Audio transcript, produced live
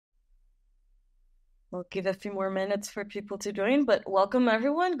We'll give a few more minutes for people to join, but welcome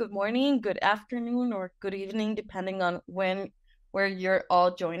everyone. Good morning, good afternoon, or good evening, depending on where you're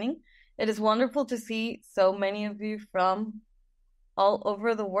all joining. It is wonderful to see so many of you from all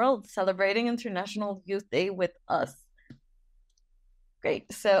over the world celebrating International Youth Day with us.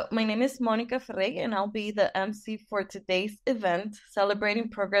 Great. So my name is Monica Ferrey, and I'll be the MC for today's event, celebrating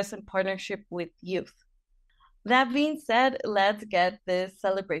progress and partnership with youth. That being said, let's get this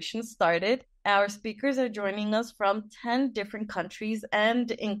celebration started. Our speakers are joining us from 10 different countries and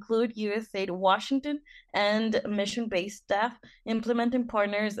include USAID Washington and mission-based staff, implementing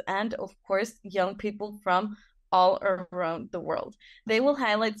partners, and of course, young people from all around the world. They will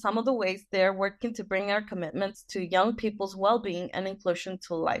highlight some of the ways they're working to bring our commitments to young people's well-being and inclusion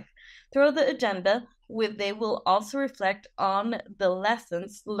to life. Throughout the agenda, they will also reflect on the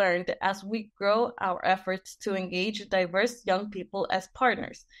lessons learned as we grow our efforts to engage diverse young people as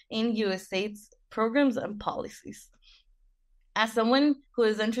partners in USAID's programs and policies. As someone who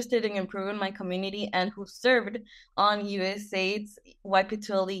is interested in improving my community and who served on USAID's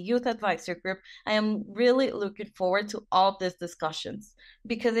YP2LE Youth Advisory Group, I am really looking forward to all these discussions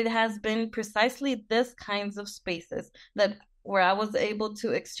because it has been precisely this kinds of spaces where I was able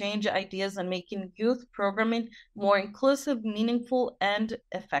to exchange ideas on making youth programming more inclusive, meaningful, and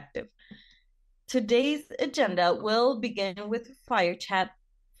effective. Today's agenda will begin with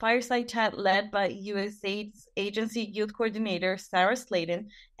fireside chat led by USAID's Agency Youth Coordinator, Sarah Sladen,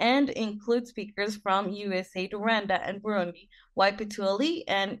 and includes speakers from USAID Rwanda and Burundi, YP2LE,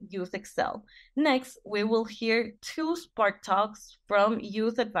 and Youth Excel. Next, we will hear two Spark Talks from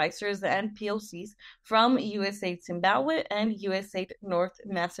youth advisors and POCs from USAID Zimbabwe and USAID North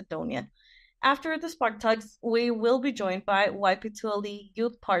Macedonia. After the Spark Talks, we will be joined by YP2LE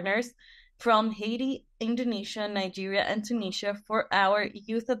youth partners from Haiti, Indonesia, Nigeria, and Tunisia for our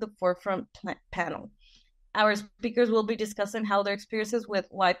Youth at the Forefront panel. Our speakers will be discussing how their experiences with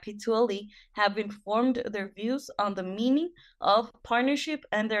YP2LE have informed their views on the meaning of partnership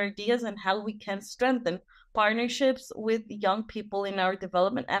and their ideas on how we can strengthen partnerships with young people in our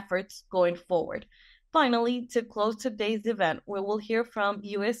development efforts going forward. Finally, to close today's event, we will hear from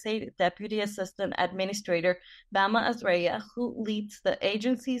USAID Deputy Assistant Administrator Bama Azreya, who leads the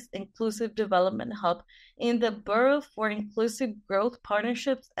agency's Inclusive Development Hub in the Bureau for Inclusive Growth,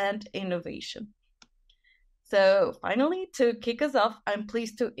 Partnerships, and Innovation. So finally, to kick us off, I'm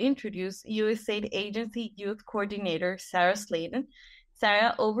pleased to introduce USAID Agency Youth Coordinator Sarah Sladen.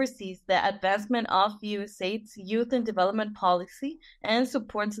 Sarah oversees the advancement of USAID's youth and development policy and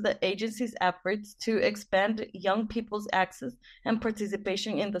supports the agency's efforts to expand young people's access and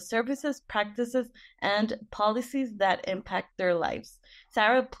participation in the services, practices, and policies that impact their lives.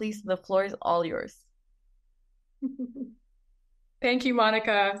 Sarah, please, the floor is all yours. Thank you,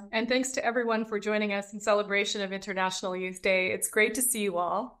 Monica, and thanks to everyone for joining us in celebration of International Youth Day. It's great to see you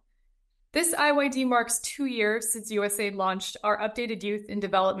all. This IYD marks 2 years since USAID launched our updated youth and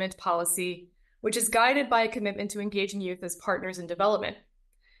development policy, which is guided by a commitment to engaging youth as partners in development.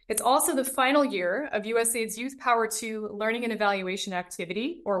 It's also the final year of USAID's Youth Power 2 Learning and Evaluation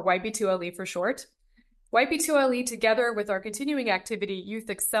Activity, or YP2LE for short. YP2LE, together with our continuing activity, Youth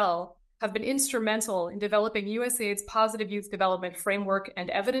Excel, have been instrumental in developing USAID's positive youth development framework and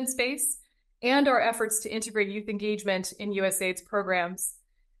evidence base, and our efforts to integrate youth engagement in USAID's programs.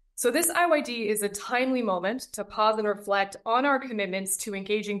 So this IYD is a timely moment to pause and reflect on our commitments to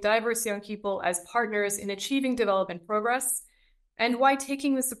engaging diverse young people as partners in achieving development progress, and why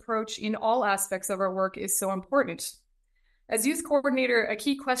taking this approach in all aspects of our work is so important. As youth coordinator, a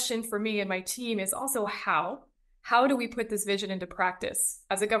key question for me and my team is also how. How do we put this vision into practice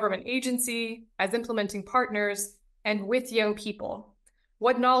as a government agency, as implementing partners, and with young people?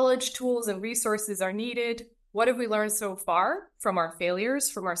 What knowledge, tools, and resources are needed? What have we learned so far from our failures,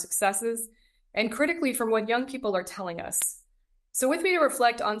 from our successes, and critically from what young people are telling us? So with me to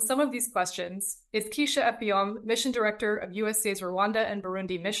reflect on some of these questions is Keisha Epiom, Mission Director of USAID's Rwanda and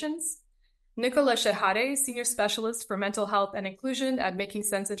Burundi missions, Nicola Shehade, Senior Specialist for Mental Health and Inclusion at Making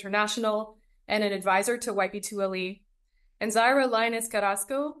Sense International and an advisor to YP2LE, and Zaira Lioness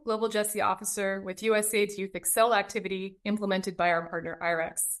Carrasco, Global Jessie Officer with USAID's Youth Excel activity implemented by our partner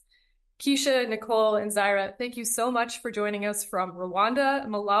IREX. Keisha, Nicole, and Zaira, thank you so much for joining us from Rwanda,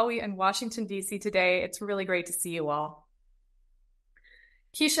 Malawi, and Washington, D.C. today. It's really great to see you all.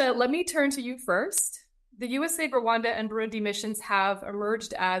 Keisha, let me turn to you first. The USAID Rwanda and Burundi missions have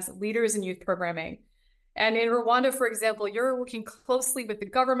emerged as leaders in youth programming. And in Rwanda, for example, you're working closely with the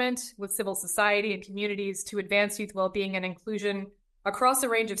government, with civil society and communities to advance youth well-being and inclusion across a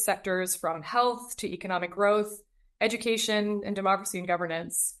range of sectors from health to economic growth, education, and democracy and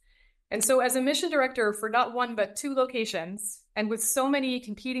governance. And so as a mission director for not one, but two locations, and with so many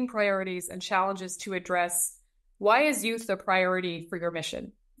competing priorities and challenges to address, why is youth a priority for your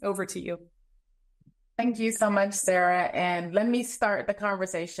mission? Over to you. Thank you so much, Sarah. And let me start the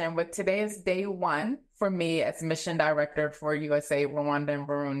conversation with today is day one for me as mission director for USAID Rwanda and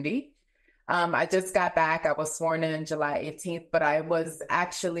Burundi. I just got back. I was sworn in July 18th, but I was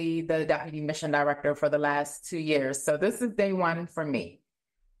actually the deputy mission director for the last 2 years. So this is day one for me.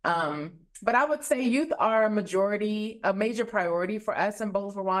 But I would say youth are a major priority for us in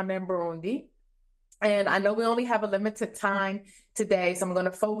both Rwanda and Burundi. And I know we only have a limited time today, so I'm going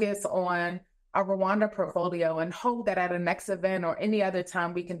to focus on our Rwanda portfolio and hope that at a next event or any other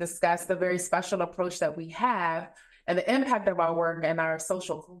time we can discuss the very special approach that we have and the impact of our work and our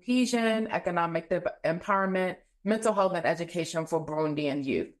social cohesion, economic empowerment, mental health, and education for Burundian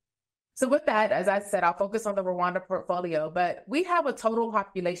youth. So with that, as I said, I'll focus on the Rwanda portfolio, but we have a total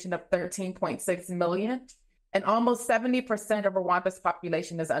population of 13.6 million, and almost 70% of Rwanda's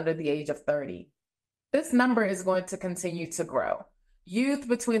population is under the age of 30. This number is going to continue to grow. Youth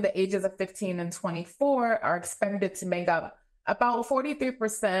between the ages of 15 and 24 are expected to make up about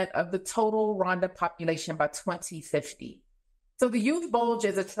 43% of the total Rwanda population by 2050. So the youth bulge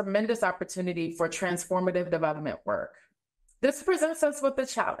is a tremendous opportunity for transformative development work. This presents us with a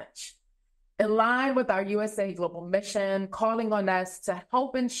challenge. In line with our USA Global Mission, calling on us to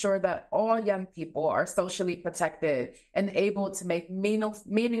help ensure that all young people are socially protected and able to make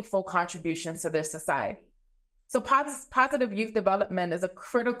meaningful contributions to their society. So positive youth development is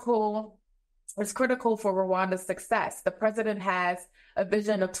critical for Rwanda's success. The president has a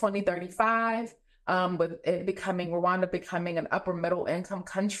vision of 2035, with Rwanda becoming an upper middle income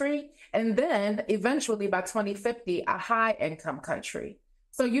country, and then eventually by 2050, a high income country.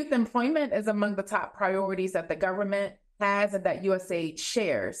 So youth employment is among the top priorities that the government has and that USAID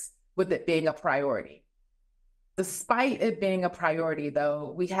shares with it being a priority. Despite it being a priority,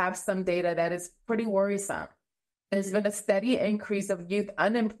 though, we have some data that is pretty worrisome. There's been a steady increase of youth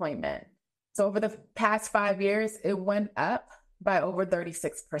unemployment. So over the past 5 years, it went up by over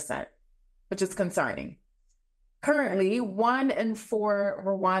 36%, which is concerning. Currently, 1 in 4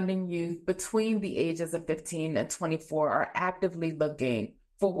 Rwandan youth between the ages of 15 and 24 are actively looking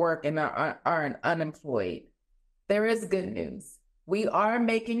for work and are unemployed. There is good news. We are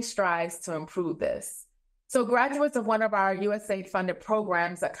making strides to improve this. So graduates of one of our USAID-funded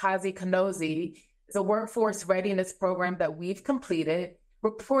programs, Akazi Kanozi, is a workforce readiness program that we've completed,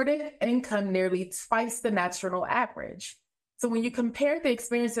 reported income nearly twice the national average. So when you compare the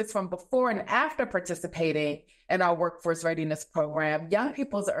experiences from before and after participating in our workforce readiness program, young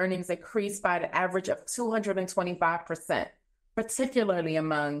people's earnings increased by an average of 225%, particularly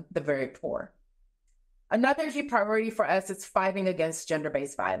among the very poor. Another key priority for us is fighting against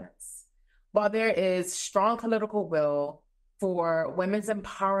gender-based violence. While there is strong political will for women's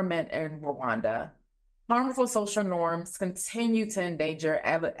empowerment in Rwanda, harmful social norms continue to endanger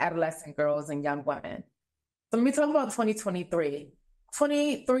adolescent girls and young women. So when we talk about 2023,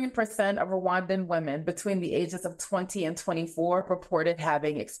 23% of Rwandan women between the ages of 20 and 24 reported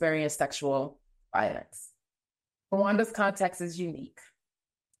having experienced sexual violence. Rwanda's context is unique.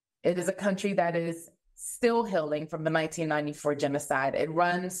 It is a country that is still healing from the 1994 genocide. It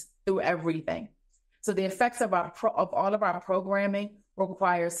runs through everything. So the effects of all of our programming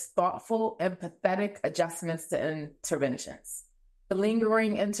requires thoughtful, empathetic adjustments to interventions. The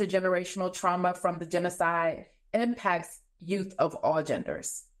lingering intergenerational trauma from the genocide impacts youth of all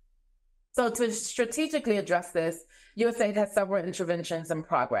genders. So to strategically address this, USAID has several interventions in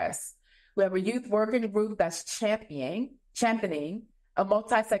progress. We have a youth working group that's championing a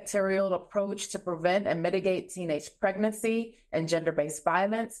multi-sectorial approach to prevent and mitigate teenage pregnancy and gender-based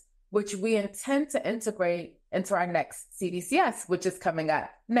violence, which we intend to integrate into our next CDCS, which is coming up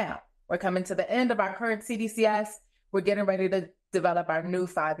now. We're coming to the end of our current CDCS. We're getting ready to develop our new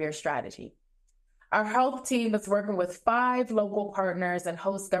 5-year strategy. Our health team is working with 5 local partners and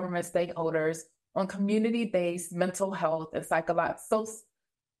host government stakeholders on community-based mental health and psychosocial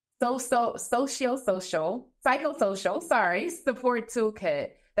support toolkit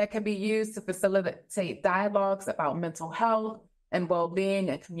that can be used to facilitate dialogues about mental health and well-being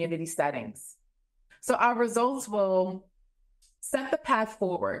in community settings. So our results will set the path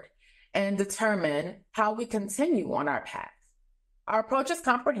forward and determine how we continue on our path. Our approach is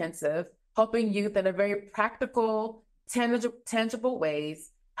comprehensive, helping youth in a very practical, tangible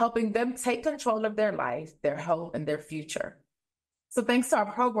ways, helping them take control of their life, their health, and their future. So thanks to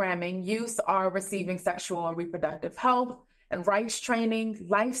our programming, youth are receiving sexual and reproductive health and rights training,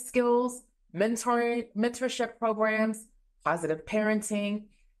 life skills, mentorship programs, positive parenting,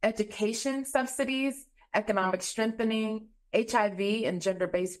 education subsidies, economic strengthening, HIV and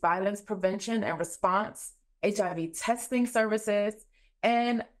gender-based violence prevention and response, HIV testing services,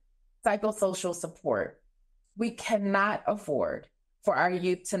 and psychosocial support. We cannot afford for our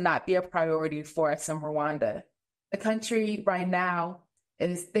youth to not be a priority for us in Rwanda. The country right now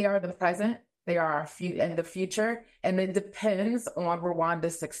they are the present, they are our in the future, and it depends on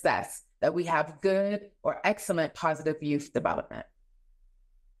Rwanda's success that we have good or excellent positive youth development.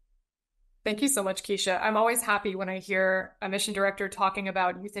 Thank you so much, Keisha. I'm always happy when I hear a mission director talking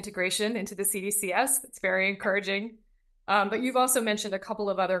about youth integration into the CDCS. It's very encouraging. But you've also mentioned a couple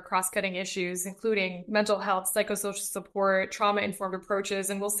of other cross-cutting issues, including mental health, psychosocial support, trauma-informed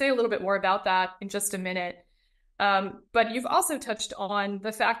approaches, and we'll say a little bit more about that in just a minute. But you've also touched on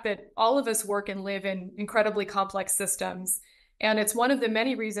the fact that all of us work and live in incredibly complex systems. And it's one of the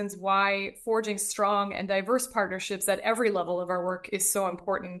many reasons why forging strong and diverse partnerships at every level of our work is so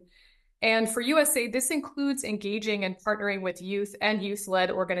important. And for USAID, this includes engaging and partnering with youth and youth-led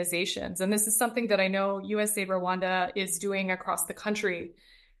organizations. And this is something that I know USAID Rwanda is doing across the country.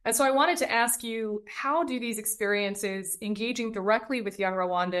 And so I wanted to ask you, how do these experiences engaging directly with young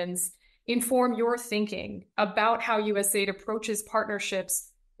Rwandans inform your thinking about how USAID approaches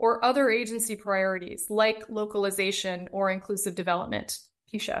partnerships or other agency priorities like localization or inclusive development?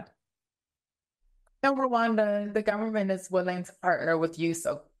 Keisha. In Rwanda, the government is willing to partner with youth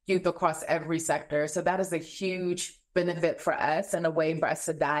across every sector. So that is a huge benefit for us and a way for us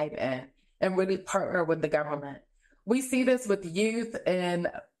to dive in and really partner with the government. We see this with youth and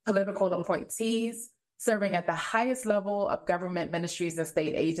political appointees serving at the highest level of government ministries and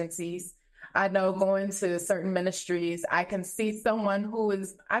state agencies. I know going to certain ministries, I can see someone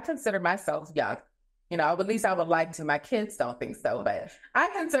I consider myself young. You know, at least I would like to. My kids don't think so, but I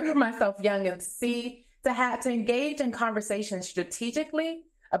consider myself young and to engage in conversations strategically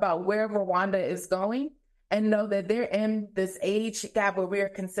about where Rwanda is going and know that they're in this age gap where we're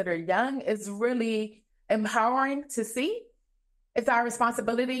considered young is really empowering to see. It's our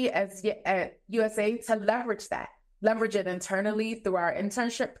responsibility at USAID to leverage it internally through our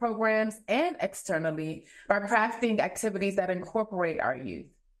internship programs and externally by crafting activities that incorporate our youth.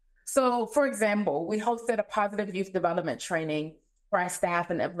 So, for example, we hosted a positive youth development training for our staff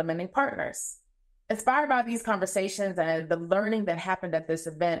and implementing partners. Inspired by these conversations and the learning that happened at this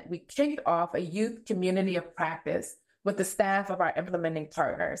event, we kicked off a youth community of practice with the staff of our implementing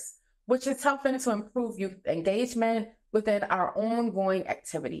partners, which is helping to improve youth engagement within our ongoing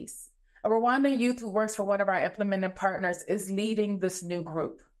activities. A Rwandan youth who works for one of our implementing partners is leading this new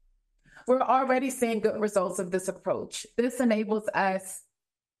group. We're already seeing good results of this approach. This enables us,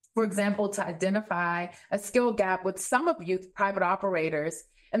 for example, to identify a skill gap with some of youth private operators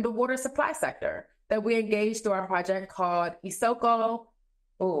in the water supply sector that we engaged through our project called Isoko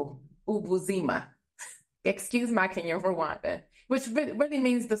Ubuzima. Excuse my Kenyan Rwanda, which really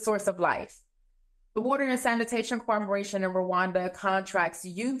means the source of life. The Water and Sanitation Corporation in Rwanda contracts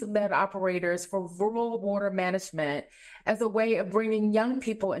youth-led operators for rural water management as a way of bringing young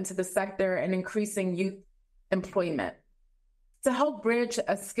people into the sector and increasing youth employment. To help bridge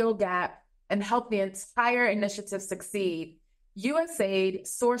a skill gap and help the entire initiative succeed, USAID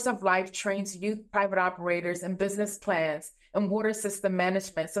Source of Life trains youth private operators in business plans and water system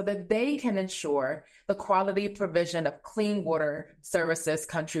management so that they can ensure the quality provision of clean water services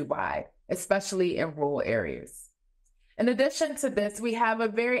countrywide, especially in rural areas. In addition to this, we have a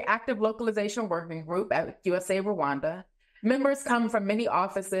very active localization working group at USAID Rwanda. Members come from many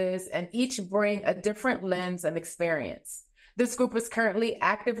offices and each bring a different lens and experience. This group is currently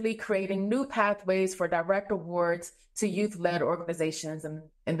actively creating new pathways for direct awards to youth-led organizations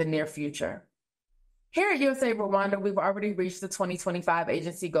in the near future. Here at USAID Rwanda, we've already reached the 2025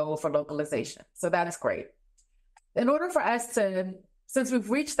 agency goal for localization, so that is great. In order for us since we've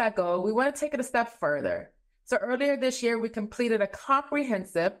reached that goal, we want to take it a step further. So earlier this year, we completed a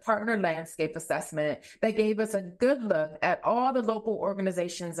comprehensive partner landscape assessment that gave us a good look at all the local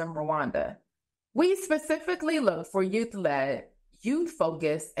organizations in Rwanda. We specifically look for youth-led,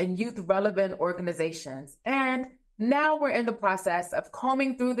 youth-focused, and youth-relevant organizations. And now we're in the process of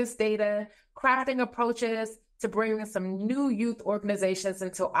combing through this data, crafting approaches to bring some new youth organizations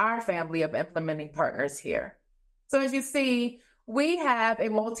into our family of implementing partners here. So as you see, we have a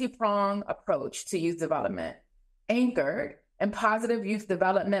multi-pronged approach to youth development, anchored in positive youth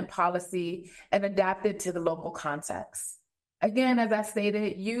development policy and adapted to the local context. Again, as I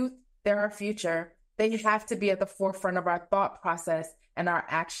stated, youth, they're our future. They have to be at the forefront of our thought process and our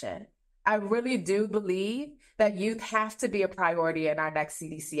action. I really do believe that youth have to be a priority in our next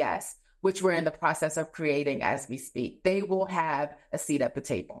CDCS. which we're in the process of creating as we speak. They will have a seat at the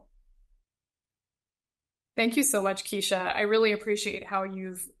table. Thank you so much, Keisha. I really appreciate how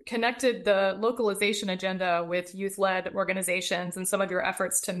you've connected the localization agenda with youth-led organizations and some of your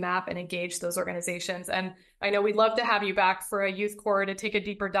efforts to map and engage those organizations. And I know we'd love to have you back for a youth core to take a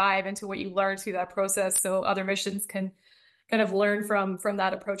deeper dive into what you learned through that process so other missions can kind of learn from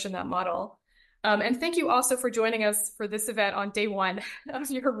that approach and that model. And thank you also for joining us for this event on day one of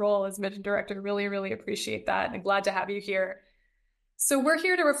your role as mission director. Really, really appreciate that and glad to have you here. So we're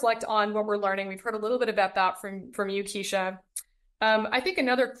here to reflect on what we're learning. We've heard a little bit about that from you, Keisha. I think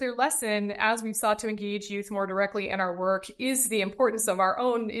another clear lesson as we've sought to engage youth more directly in our work is the importance of our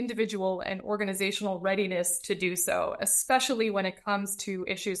own individual and organizational readiness to do so, especially when it comes to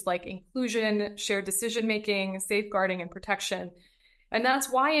issues like inclusion, shared decision-making, safeguarding, and protection. And that's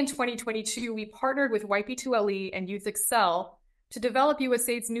why in 2022, we partnered with YP2LE and Youth Excel to develop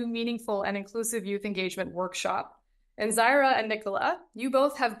USAID's new meaningful and inclusive youth engagement workshop. And Zaira and Nicola, you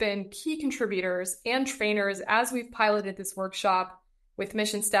both have been key contributors and trainers as we've piloted this workshop with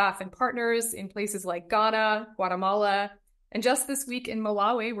mission staff and partners in places like Ghana, Guatemala, and just this week in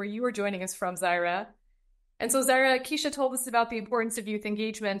Malawi, where you are joining us from, Zaira. And so Zaira, Keisha told us about the importance of youth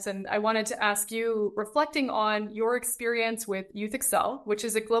engagement, and I wanted to ask you, reflecting on your experience with Youth Excel, which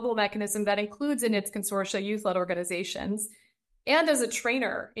is a global mechanism that includes in its consortia youth-led organizations, and as a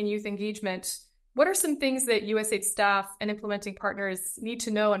trainer in youth engagement, what are some things that USAID staff and implementing partners need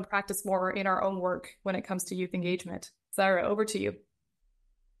to know and practice more in our own work when it comes to youth engagement? Zaira, over to you.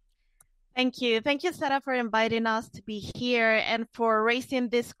 Thank you. Thank you, Sarah, for inviting us to be here and for raising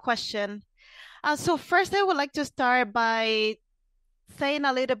this question. So first, I would like to start by saying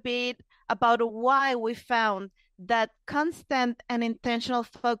a little bit about why we found that constant and intentional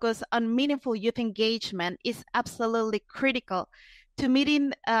focus on meaningful youth engagement is absolutely critical to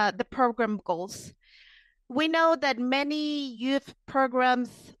meeting the program goals. We know that many youth programs,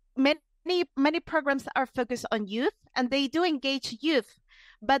 many programs are focused on youth and they do engage youth.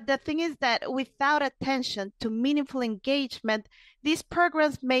 But the thing is that without attention to meaningful engagement, these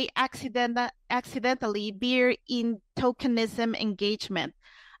programs may accidentally veer in tokenism engagement.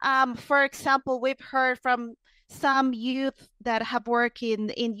 For example, we've heard from some youth that have worked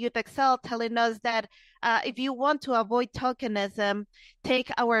in Youth Excel telling us that if you want to avoid tokenism,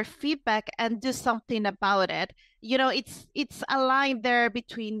 take our feedback and do something about it. You know, it's a line there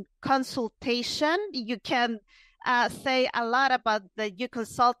between consultation. You can say a lot about that you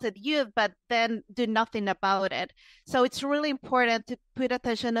consulted youth, but then do nothing about it. So it's really important to put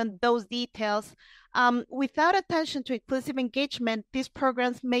attention on those details. Without attention to inclusive engagement, these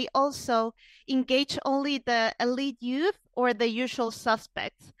programs may also engage only the elite youth or the usual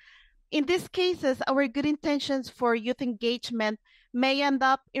suspects. In these cases, our good intentions for youth engagement may end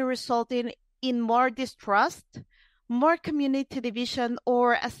up in resulting in more distrust, more community division,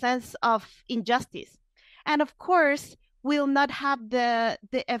 or a sense of injustice. And of course, will not have the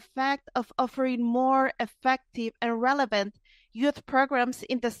effect of offering more effective and relevant youth programs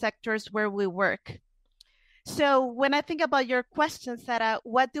in the sectors where we work. So when I think about your question, Sarah,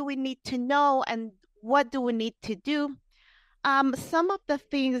 what do we need to know and what do we need to do? Some of the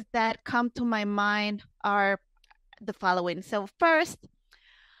things that come to my mind are the following. So first,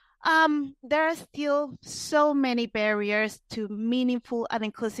 there are still so many barriers to meaningful and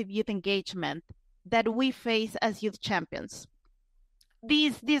inclusive youth engagement that we face as youth champions.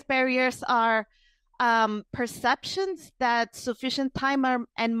 These barriers are perceptions that sufficient time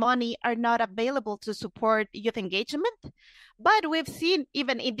and money are not available to support youth engagement. But we've seen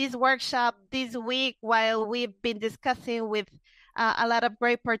even in this workshop this week, while we've been discussing with a lot of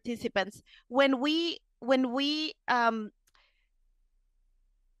great participants, when we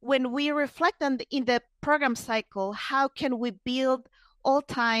reflect on in the program cycle, how can we build all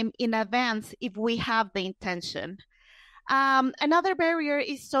time in advance if we have the intention? Another barrier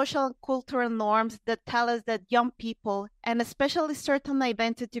is social and cultural norms that tell us that young people, and especially certain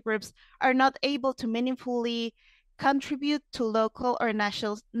identity groups, are not able to meaningfully contribute to local or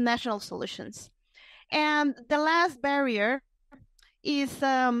national solutions. And the last barrier is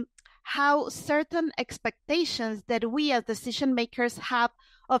how certain expectations that we as decision makers have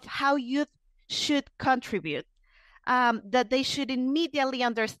of how youth should contribute. That they should immediately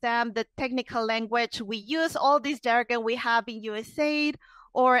understand the technical language we use, all this jargon we have in USAID,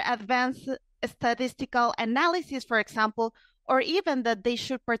 or advanced statistical analysis, for example, or even that they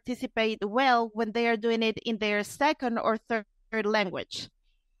should participate well when they are doing it in their second or third language.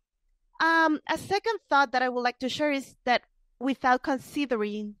 A second thought that I would like to share is that without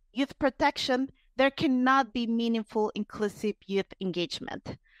considering youth protection, there cannot be meaningful, inclusive youth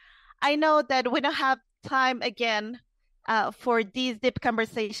engagement. I know that we don't have time again for this deep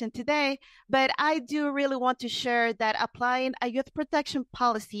conversation today, but I do really want to share that applying a youth protection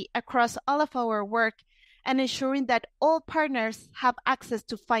policy across all of our work and ensuring that all partners have access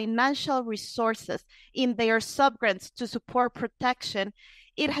to financial resources in their subgrants to support protection,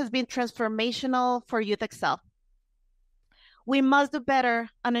 it has been transformational for Youth Excel. We must do better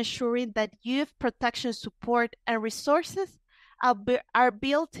on ensuring that youth protection support and resources are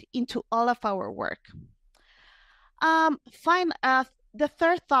built into all of our work. The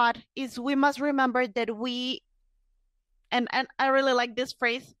third thought is we must remember that and I really like this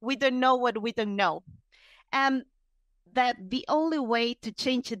phrase, we don't know what we don't know. And that the only way to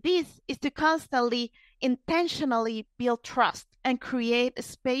change this is to constantly, intentionally build trust and create a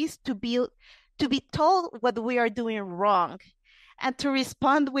space to be told what we are doing wrong and to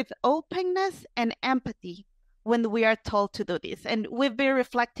respond with openness and empathy when we are told to do this. And we've been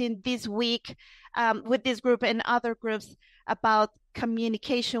reflecting this week with this group and other groups about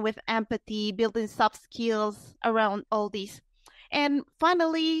communication with empathy, building soft skills around all these. And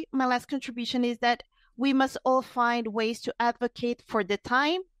finally, my last contribution is that we must all find ways to advocate for the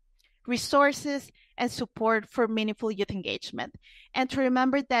time, resources, and support for meaningful youth engagement. And to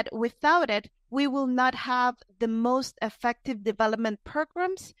remember that without it, we will not have the most effective development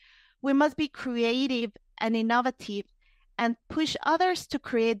programs. We must be creative and innovative and push others to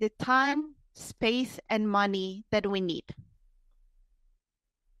create the time, space, and money that we need.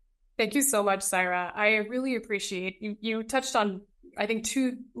 Thank you so much, Saira. I really appreciate you touched on, I think,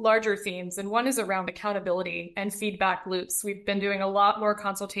 two larger themes, and one is around accountability and feedback loops. We've been doing a lot more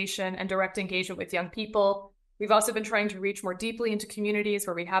consultation and direct engagement with young people. We've also been trying to reach more deeply into communities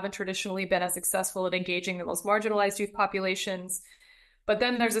where we haven't traditionally been as successful at engaging the most marginalized youth populations. But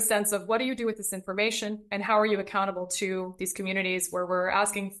then there's a sense of what do you do with this information and how are you accountable to these communities where we're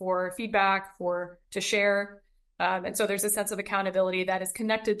asking for feedback, to share. And so there's a sense of accountability that is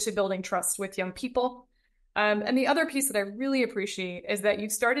connected to building trust with young people. And the other piece that I really appreciate is that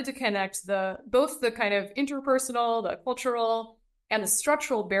you've started to connect both the kind of interpersonal, the cultural, and the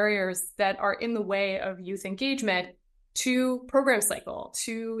structural barriers that are in the way of youth engagement to program cycle,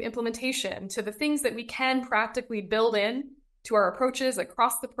 to implementation, to the things that we can practically build in to our approaches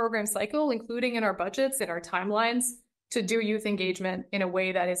across the program cycle, including in our budgets and our timelines, to do youth engagement in a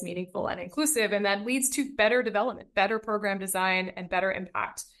way that is meaningful and inclusive, and that leads to better development, better program design, and better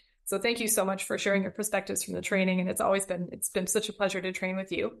impact. So thank you so much for sharing your perspectives from the training, and it's been such a pleasure to train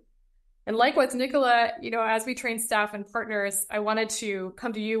with you. And likewise, Nicola, as we train staff and partners, I wanted to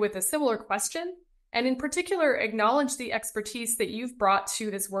come to you with a similar question, and in particular, acknowledge the expertise that you've brought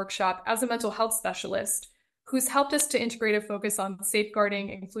to this workshop as a mental health specialist, who's helped us to integrate a focus on safeguarding,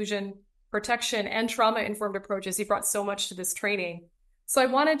 inclusion, protection, and trauma-informed approaches. He brought so much to this training. So I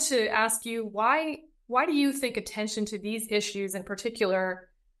wanted to ask you, why do you think attention to these issues in particular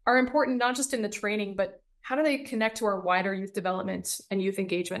are important, not just in the training, but how do they connect to our wider youth development and youth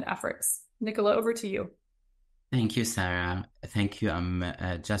engagement efforts? Nicola, over to you. Thank you, Sarah. Thank you.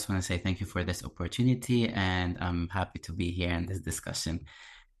 I just want to say thank you for this opportunity, and I'm happy to be here in this discussion.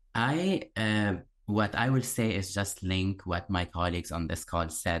 What I will say is just link what my colleagues on this call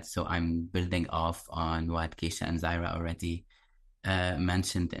said. So I'm building off on what Keisha and Zaira already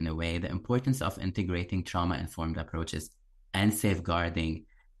mentioned in a way, the importance of integrating trauma-informed approaches and safeguarding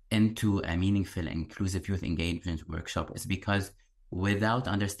into a meaningful, inclusive youth engagement workshop is because without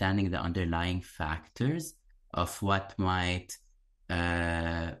understanding the underlying factors of what might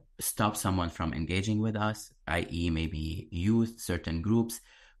stop someone from engaging with us, i.e. maybe youth, certain groups,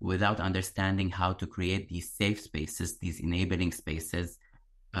 without understanding how to create these safe spaces, these enabling spaces,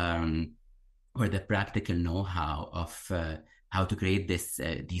 or the practical know-how of how to create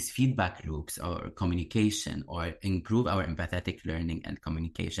these feedback loops or communication or improve our empathetic learning and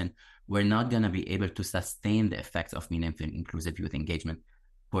communication, we're not going to be able to sustain the effects of meaningful inclusive youth engagement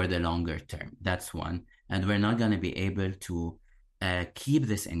for the longer term. That's one. And we're not going to be able to keep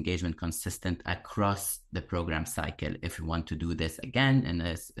this engagement consistent across the program cycle if we want to do this again in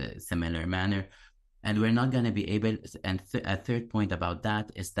a similar manner. And we're not going to be able, and a third point about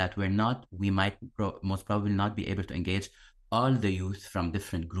that is that we might most probably not be able to engage all the youth from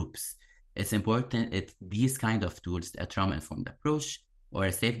different groups. It's important, these kind of tools, a trauma-informed approach or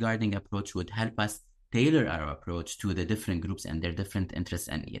a safeguarding approach would help us tailor our approach to the different groups and their different interests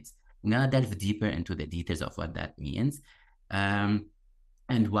and needs. I'm going to delve deeper into the details of what that means and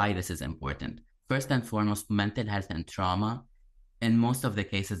why this is important. First and foremost, mental health and trauma in most of the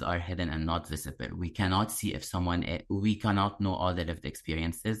cases are hidden and not visible. We cannot see we cannot know all the lived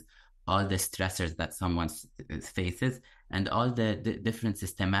experiences, all the stressors that someone faces, and all the different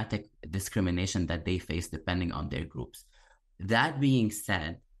systematic discrimination that they face depending on their groups. That being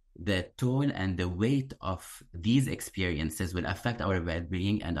said, the toll and the weight of these experiences will affect our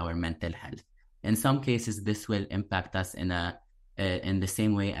well-being and our mental health. In some cases, this will impact us in the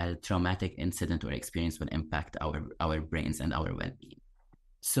same way a traumatic incident or experience will impact our brains and our well-being.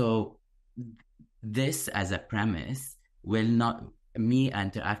 So this as a premise will not, me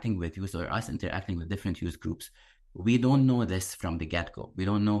interacting with youth or us interacting with different youth groups, we don't know this from the get-go. We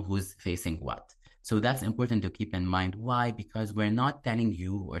don't know who's facing what. So that's important to keep in mind. Why? Because we're not telling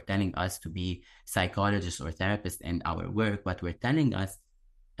you or telling us to be psychologists or therapists in our work. What we're telling us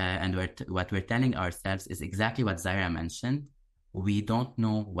what we're telling ourselves is exactly what Zaira mentioned. We don't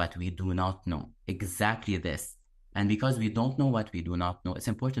know what we do not know. Exactly this. And because we don't know what we do not know, it's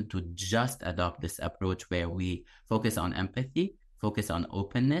important to just adopt this approach where we focus on empathy, focus on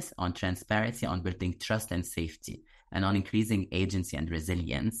openness, on transparency, on building trust and safety, and on increasing agency and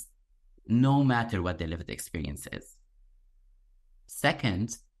resilience, no matter what the lived experience is.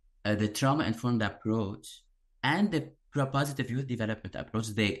 Second, the trauma-informed approach and the positive youth development approach,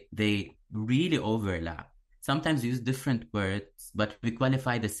 they really overlap. Sometimes we use different words, but we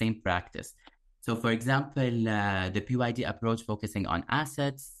qualify the same practice. So, for example, the PYD approach focusing on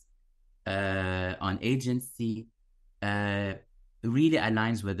assets, on agency, really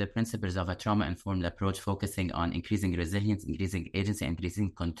aligns with the principles of a trauma-informed approach focusing on increasing resilience, increasing agency,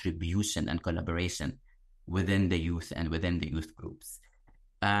 increasing contribution and collaboration within the youth and within the youth groups.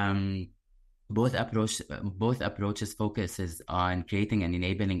 Both approaches focuses on creating an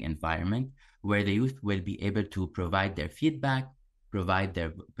enabling environment where the youth will be able to provide their feedback, provide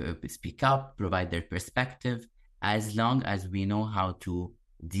their speak up, provide their perspective, as long as we know how to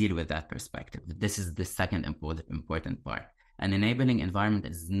deal with that perspective. This is the second important part. An enabling environment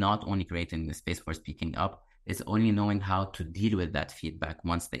is not only creating the space for speaking up, it's only knowing how to deal with that feedback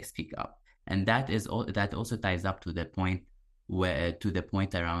once they speak up. And that also ties up to the point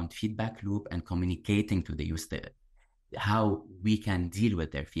around feedback loop and communicating to the youth how we can deal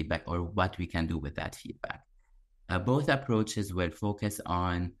with their feedback or what we can do with that feedback. Both approaches will focus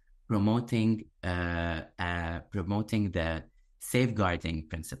on promoting the safeguarding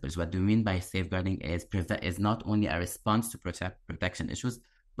principles. What do we mean by safeguarding is not only a response to protection issues,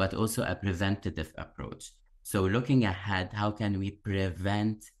 but also a preventative approach. So looking ahead, how can we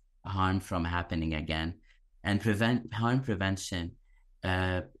prevent harm from happening again? And harm prevention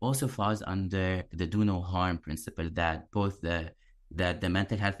also falls under the do no harm principle that both the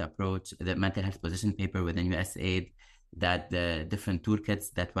mental health approach, the mental health position paper within USAID, that the different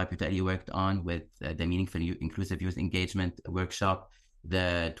toolkits that YPTLE worked on with the Meaningful Inclusive Youth Engagement workshop,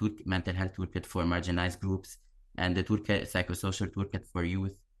 the mental health toolkit for marginalized groups, and the psychosocial toolkit for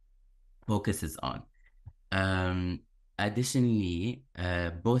youth focuses on. Additionally,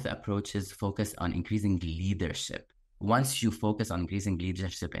 both approaches focus on increasing leadership. Once you focus on increasing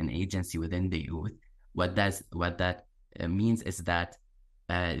leadership and agency within the youth, what that means is that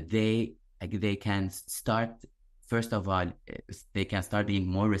they can start, first of all, they can start being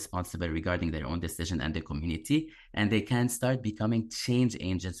more responsible regarding their own decision and the community, and they can start becoming change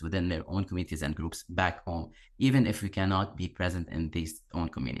agents within their own communities and groups back home, even if we cannot be present in these own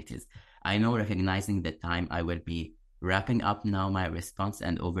communities. I know, recognizing the time, I will be wrapping up now my response,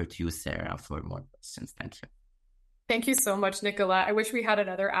 and over to you, Sarah, for more questions. Thank you. Thank you so much, Nicola. I wish we had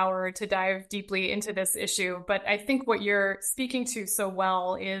another hour to dive deeply into this issue, but I think what you're speaking to so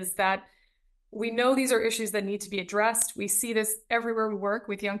well is that we know these are issues that need to be addressed. We see this everywhere we work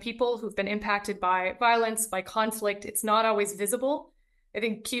with young people who've been impacted by violence, by conflict. It's not always visible. I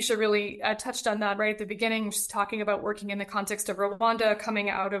think Keisha really touched on that right at the beginning, just talking about working in the context of Rwanda, coming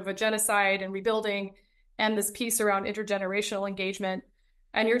out of a genocide and rebuilding, and this piece around intergenerational engagement.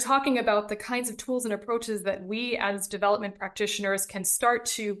 And you're talking about the kinds of tools and approaches that we as development practitioners can start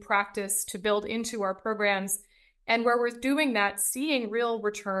to practice, to build into our programs. And where we're doing that, seeing real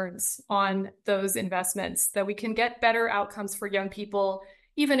returns on those investments, that we can get better outcomes for young people,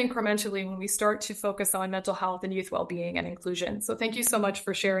 even incrementally when we start to focus on mental health and youth well-being and inclusion. So thank you so much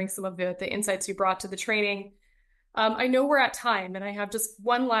for sharing some of the insights you brought to the training. I know we're at time, and I have just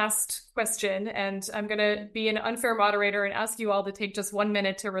one last question, and I'm going to be an unfair moderator and ask you all to take just 1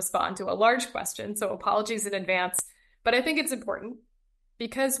 minute to respond to a large question. So apologies in advance, but I think it's important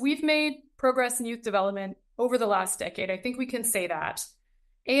because we've made progress in youth development over the last decade. I think we can say that.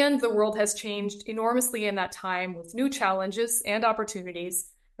 And the world has changed enormously in that time, with new challenges and opportunities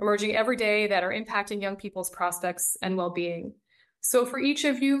emerging every day that are impacting young people's prospects and well-being. So for each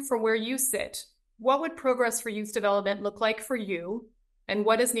of you, from where you sit, what would progress for youth development look like for you and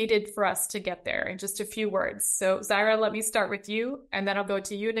what is needed for us to get there in just a few words. So Zaira, let me start with you, and then I'll go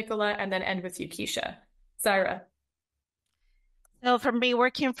to you, Nicola, and then end with you, Keisha. Zaira. So for me,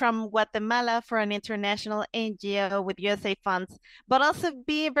 working from Guatemala for an international NGO with USAID funds, but also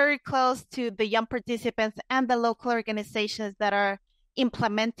being very close to the young participants and the local organizations that are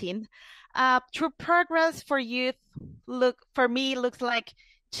implementing. True progress for youth, for me, looks like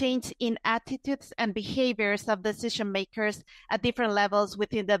change in attitudes and behaviors of decision makers at different levels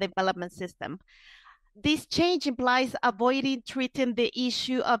within the development system. This change implies avoiding treating the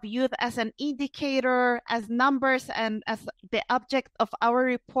issue of youth as an indicator, as numbers, and as the object of our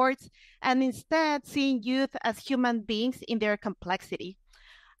reports, and instead seeing youth as human beings in their complexity.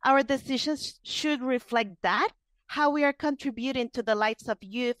 Our decisions should reflect that, how we are contributing to the lives of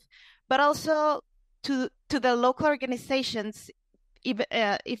youth, but also to the local organizations,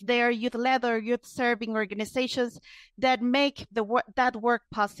 if they are youth-led or youth-serving organizations that make that work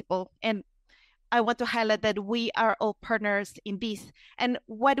possible. And I want to highlight that we are all partners in this. And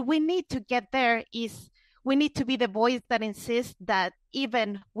what we need to get there is we need to be the voice that insists that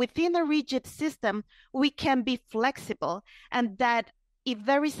even within a rigid system, we can be flexible, and that if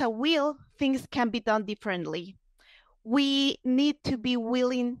there is a will, things can be done differently. We need to be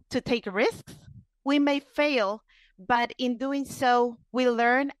willing to take risks. We may fail, but in doing so, we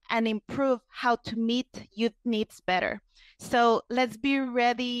learn and improve how to meet youth needs better. So let's be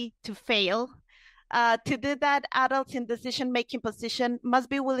ready to fail. To do that, adults in decision-making position must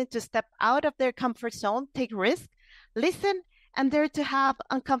be willing to step out of their comfort zone, take risks, listen, and dare to have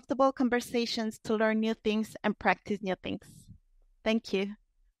uncomfortable conversations to learn new things and practice new things. Thank you.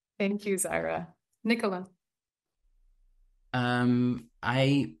 Thank you, Zaira. Nicola.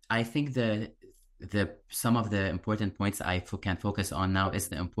 I think some of the important points I can focus on now is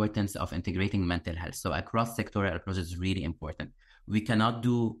the importance of integrating mental health. So a cross-sectoral approach is really important. We cannot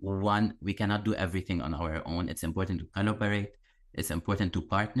do everything on our own. It's important to collaborate. It's important to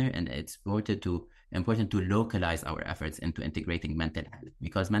partner, and it's important to localize our efforts into integrating mental health,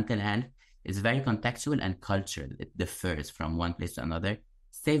 because mental health is very contextual and cultural. It differs from one place to another.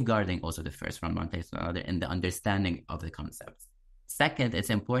 Safeguarding also differs from one place to another in the understanding of the concepts. Second,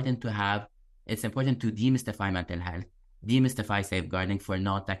 it's important to demystify mental health, demystify safeguarding for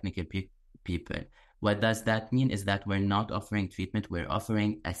non-technical people. What does that mean is that we're not offering treatment, we're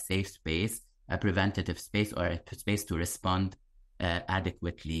offering a safe space, a preventative space, or a space to respond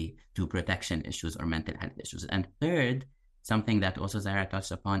adequately to protection issues or mental health issues. And third, something that also Zaira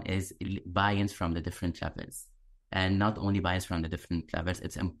touched upon is buy-ins from the different levels. And not only buy-ins from the different levels,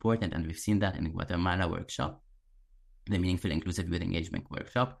 it's important, and we've seen that in the Guatemala workshop, the Meaningful Inclusive Youth Engagement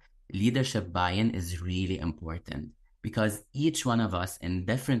workshop. Leadership buy-in is really important, because each one of us in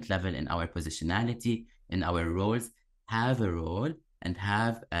different level in our positionality, in our roles, have a role and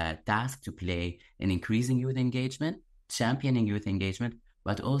have a task to play in increasing youth engagement, championing youth engagement,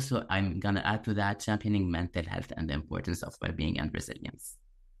 but also, I'm going to add to that, championing mental health and the importance of well-being and resilience.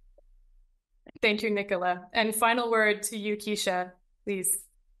 Thank you, Nicola. And final word to you, Keisha, please.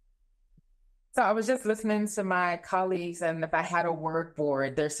 So I was just listening to my colleagues, and if I had a word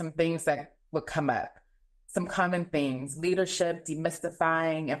board, there's some things that would come up. Some common themes: leadership,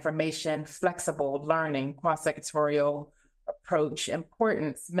 demystifying information, flexible learning, cross-sectorial approach,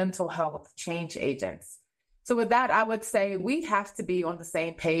 importance, mental health, change agents. So with that, I would say we have to be on the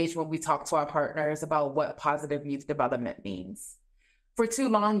same page when we talk to our partners about what positive youth development means. For too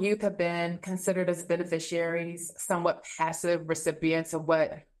long, youth have been considered as beneficiaries, somewhat passive recipients of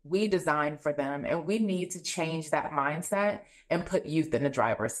what we designed for them, and we need to change that mindset and put youth in the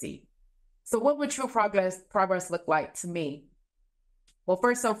driver's seat. So what would true progress look like to me? Well,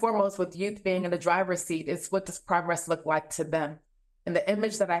 first and foremost, with youth being in the driver's seat, is what does progress look like to them? And the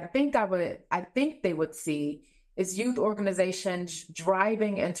image that I think they would see is youth organizations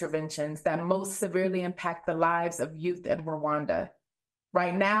driving interventions that most severely impact the lives of youth in Rwanda.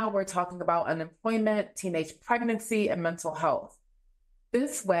 Right now, we're talking about unemployment, teenage pregnancy, and mental health.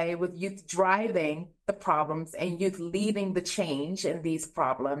 This way, with youth driving the problems and youth leading the change in these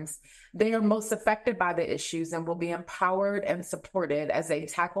problems, they are most affected by the issues and will be empowered and supported as they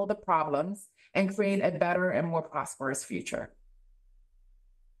tackle the problems and create a better and more prosperous future.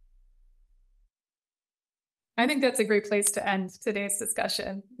 I think that's a great place to end today's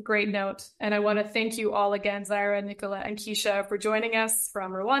discussion. Great note. And I want to thank you all again, Zaira, Nicola, and Keisha, for joining us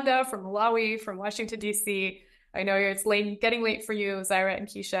from Rwanda, from Malawi, from Washington, D.C. I know it's getting late for you, Zaira and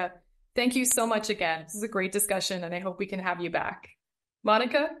Keisha. Thank you so much again. This is a great discussion, and I hope we can have you back.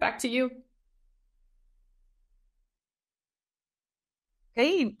 Monica, back to you.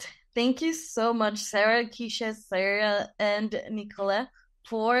 Great. Thank you so much, Sarah, Keisha, Sarah, and Nicola,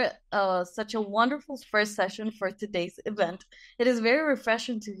 for such a wonderful first session for today's event. It is very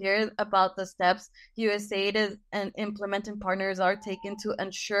refreshing to hear about the steps USAID and implementing partners are taking to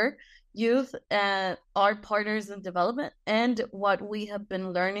ensure youth are partners in development and what we have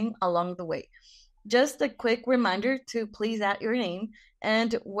been learning along the way. Just a quick reminder to please add your name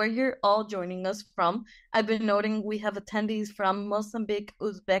and where you're all joining us from. I've been noting we have attendees from Mozambique,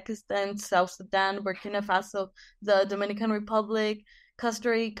 Uzbekistan, South Sudan, Burkina Faso, the Dominican Republic, Costa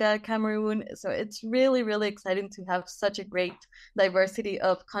Rica, Cameroon. So it's really, really exciting to have such a great diversity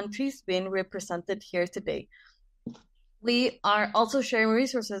of countries being represented here today. We are also sharing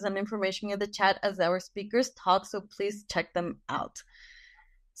resources and information in the chat as our speakers talk, so please check them out.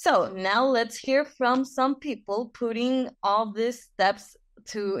 So now let's hear from some people putting all these steps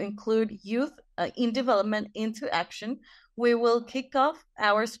to include youth in development into action. We will kick off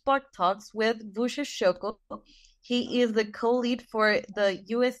our Spark Talks with Vusha Shoko. He is the co-lead for the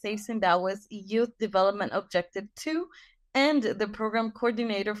USA Zimbabwe's Youth Development Objective 2 and the program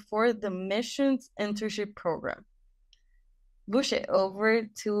coordinator for the Missions Internship Program. Vusha, over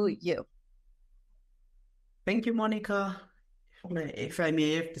to you. Thank you, Monica. If I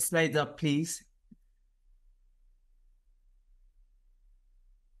may have the slides up, please.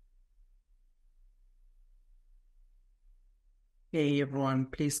 Hey, everyone,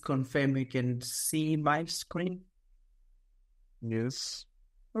 please confirm you can see my screen. Yes.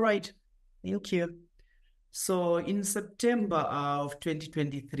 All right, thank you. So in September of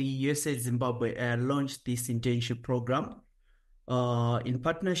 2023, USAID Zimbabwe launched this internship program in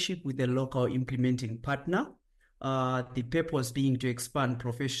partnership with a local implementing partner. The purpose being to expand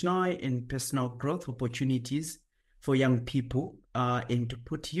professional and personal growth opportunities for young people and to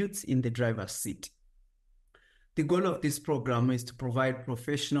put youths in the driver's seat. The goal of this program is to provide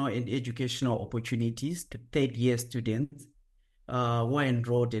professional and educational opportunities to third-year students who are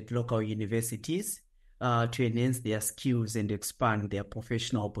enrolled at local universities to enhance their skills and expand their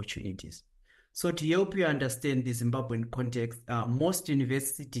professional opportunities. So to help you understand the Zimbabwean context, most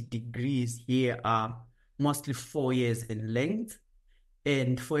university degrees here are mostly 4 years in length.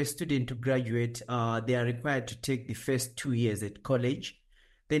 And for a student to graduate, they are required to take the first 2 years at college.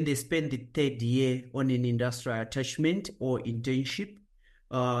 Then they spend the third year on an industrial attachment or internship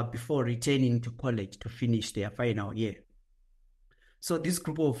before returning to college to finish their final year. So this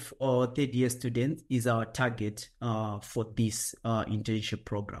group of third year students is our target for this internship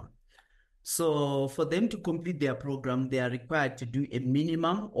program. So for them to complete their program, they are required to do a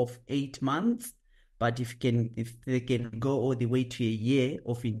minimum of 8 months. But if they can go all the way to a year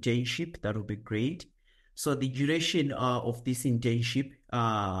of internship, that would be great. So the duration of this internship,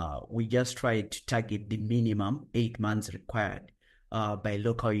 we just try to target the minimum 8 months required by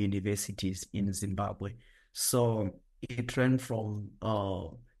local universities in Zimbabwe. So it ran from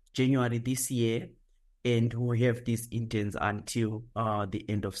January this year, and we have these interns until the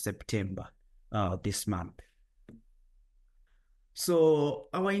end of September this month. So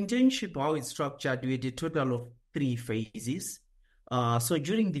our internship, how it's structured, we had a total of 3 phases. So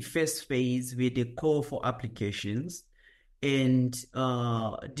during the first phase, we had a call for applications. And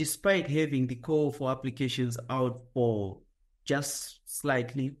despite having the call for applications out for just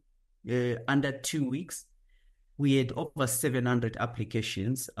slightly under 2 weeks, we had over 700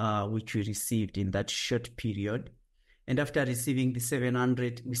 applications, which we received in that short period. And after receiving the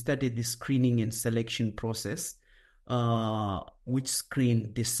 700, we started the screening and selection process, which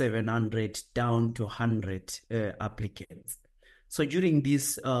screened the 700 down to 100 applicants. So during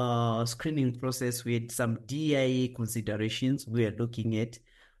this screening process, we had some DIA considerations we are looking at,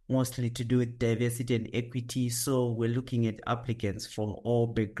 mostly to do with diversity and equity. So we're looking at applicants from all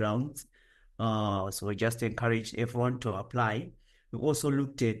backgrounds. So we just encourage everyone to apply. We also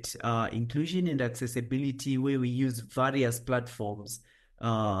looked at inclusion and accessibility, where we use various platforms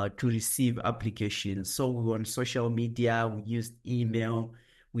to receive applications. So we were on social media, we used email,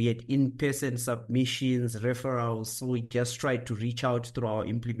 we had in-person submissions, referrals. So we just tried to reach out through our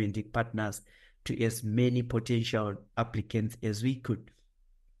implementing partners to as many potential applicants as we could.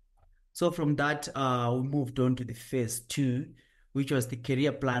 So from that, we moved on to the phase 2, which was the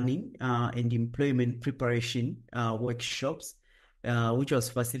career planning and employment preparation workshops, which was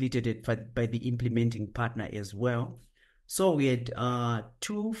facilitated by the implementing partner as well. So we had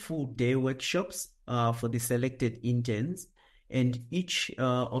 2 full-day workshops for the selected interns, and each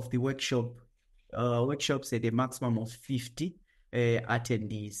of the workshops had a maximum of 50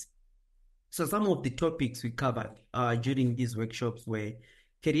 attendees. So some of the topics we covered during these workshops were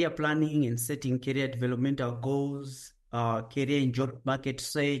career planning and setting career developmental goals, career and job market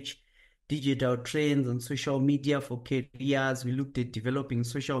search, digital trends on social media for careers. We looked at developing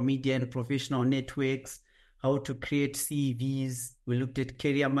social media and professional networks, how to create CVs. We looked at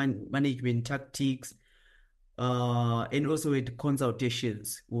career management tactics, and also at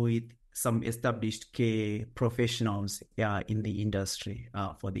consultations with some established care professionals in the industry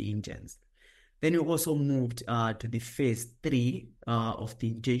for the interns. Then we also moved to the phase 3 of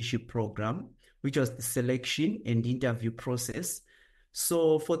the internship program, which was the selection and interview process.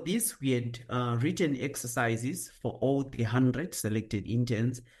 So for this, we had written exercises for all the 100 selected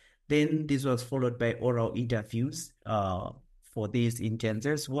interns. Then this was followed by oral interviews for these interns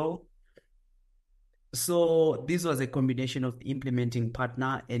as well. So this was a combination of the implementing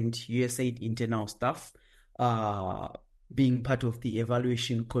partner and USAID internal staff being part of the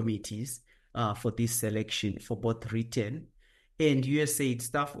evaluation committees for this selection for both written, and USAID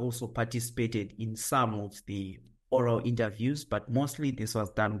staff also participated in some of the oral interviews, but mostly this was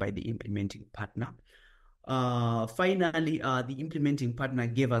done by the implementing partner. Finally, the implementing partner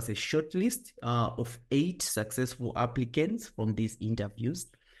gave us a short list of 8 successful applicants from these interviews,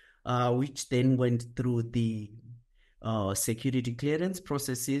 which then went through the security clearance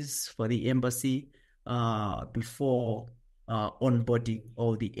processes for the embassy before onboarding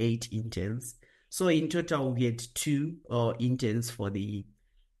all the 8 interns. So in total, we had 2 interns for the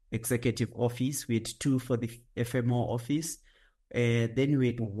executive office. We had 2 for the FMO office. Then we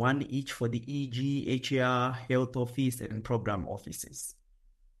had 1 each for the EG, HR, health office, and program offices.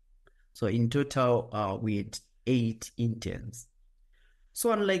 So in total, we had 8 interns.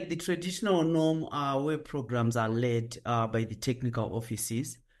 So unlike the traditional norm where programs are led by the technical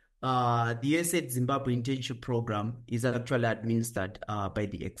offices, the USAID Zimbabwe Internship Program is actually administered by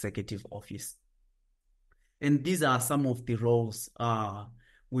the executive office. And these are some of the roles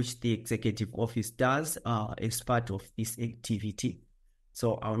which the executive office does as part of this activity.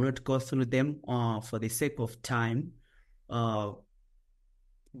 So I'll not go through them for the sake of time, but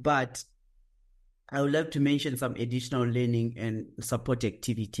I would like to mention some additional learning and support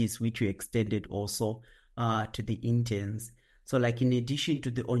activities which we extended also to the interns. So like in addition to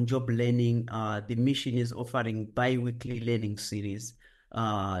the on-job learning, the mission is offering bi-weekly learning series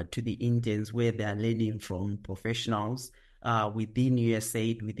to the interns where they are learning from professionals within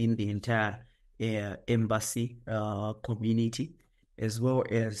USAID, within the entire embassy community, as well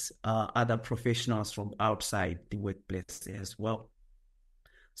as other professionals from outside the workplace as well.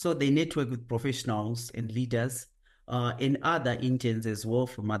 So they network with professionals and leaders and other interns as well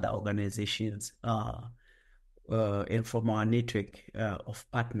from other organizations and from our network of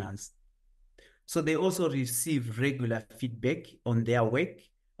partners. So they also receive regular feedback on their work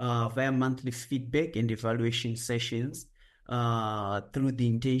via monthly feedback and evaluation sessions through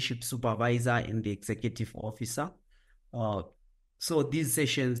the internship supervisor and the executive officer. So these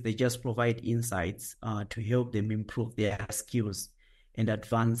sessions, they just provide insights to help them improve their skills and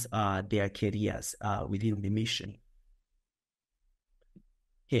advance their careers within the mission.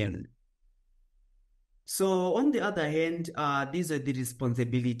 Here. So on the other hand, these are the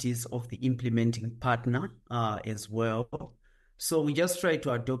responsibilities of the implementing partner as well. So we just try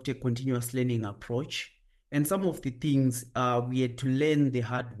to adopt a continuous learning approach. And some of the things we had to learn the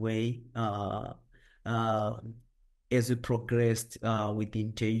hard way as we progressed with the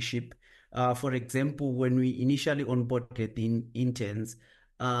internship. For example, when we initially onboarded the interns,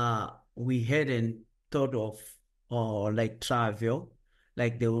 we hadn't thought of like travel,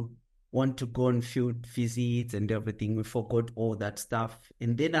 like they would want to go on field visits and everything. We forgot all that stuff.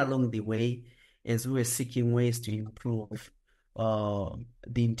 And then along the way, as we were seeking ways to improve the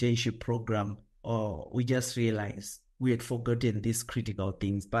internship program, we just realized we had forgotten these critical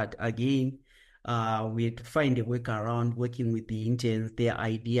things. But again, we had to find a workaround, working with the interns, their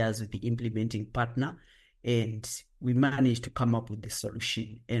ideas with the implementing partner, and we managed to come up with the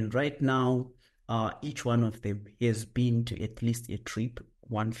solution. And right now, each one of them has been to at least a trip,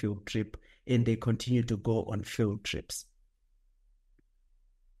 one field trip, and they continue to go on field trips.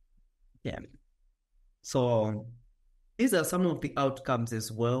 Yeah. So these are some of the outcomes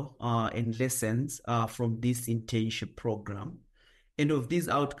as well and lessons from this internship program. And of these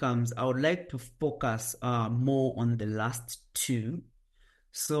outcomes, I would like to focus more on the last 2.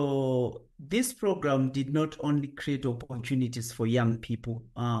 So this program did not only create opportunities for young people,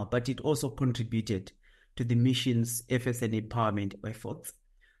 but it also contributed to the mission's FSN empowerment efforts.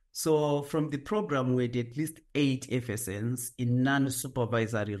 So from the program, we had at least 8 FSNs in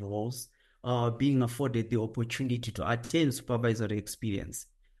non-supervisory roles being afforded the opportunity to attain supervisory experience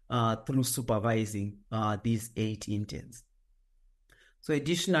through supervising these 8 interns. So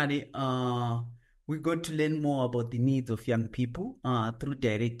additionally, we got to learn more about the needs of young people through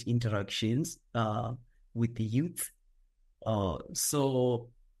direct interactions with the youth. So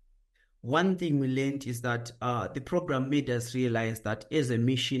one thing we learned is that the program made us realize that as a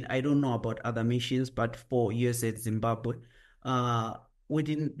mission, I don't know about other missions, but for USAID Zimbabwe, we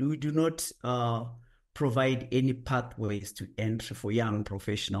do not provide any pathways to entry for young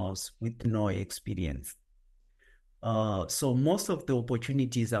professionals with no experience. So most of the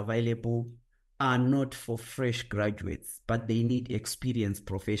opportunities available are not for fresh graduates, but they need experienced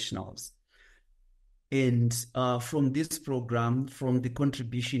professionals. And from this program, from the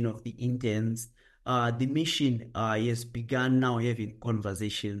contribution of the interns, the mission has begun now having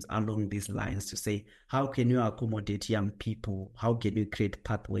conversations along these lines to say, how can you accommodate young people? How can you create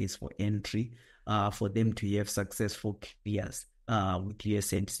pathways for entry for them to have successful careers with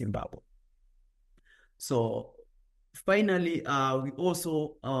USAID Zimbabwe? So finally, we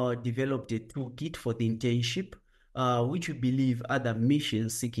also developed a toolkit for the internship, which we believe other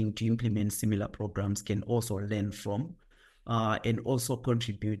missions seeking to implement similar programs can also learn from and also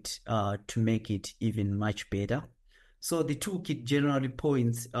contribute to make it even much better. So the toolkit generally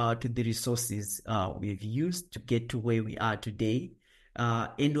points to the resources we've used to get to where we are today,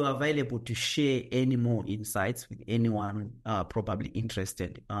 and we're available to share any more insights with anyone probably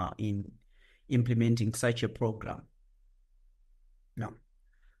interested in implementing such a program. Now,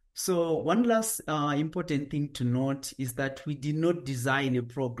 so one last important thing to note is that we did not design a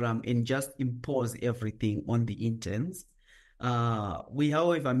program and just impose everything on the interns. We,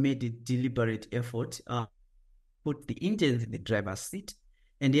 however, made a deliberate effort put the interns in the driver's seat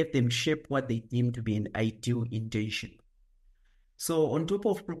and have them shape what they deem to be an ideal internship. So on top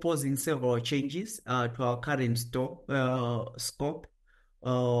of proposing several changes to our current scope,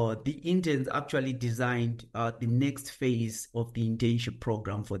 the interns actually designed the next phase of the internship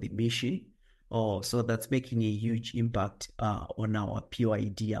program for the mission. So that's making a huge impact on our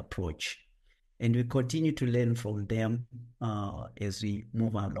PYD approach. And we continue to learn from them as we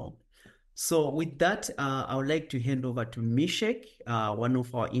move along. So with that, I would like to hand over to Mishek, one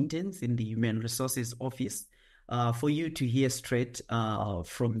of our interns in the Human Resources Office, for you to hear straight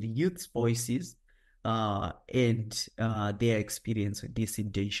from the youth's voices and their experience with this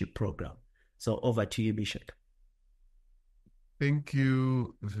internship program. So over to you, Mishek. Thank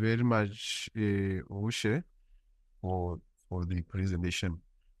you very much, Oshe, for the presentation.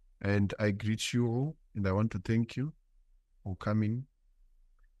 And I greet you all, and I want to thank you for coming.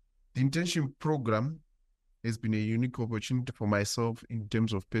 The internship program has been a unique opportunity for myself in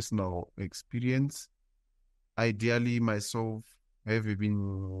terms of personal experience. Ideally, myself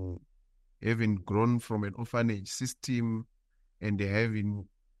having grown from an orphanage system and having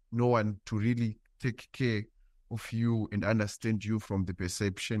no one to really take care of you and understand you from the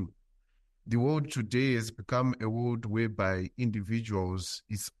perception. The world today has become a world whereby individuals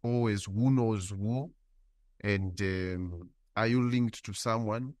is always who knows who, and are you linked to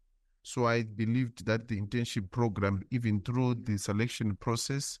someone? So I believed that the internship program, even through the selection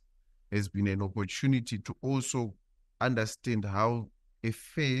process, has been an opportunity to also understand how a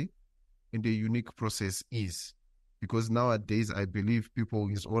fair and a unique process is. Because nowadays, I believe people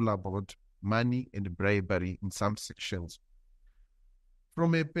is all about money and bribery in some sections.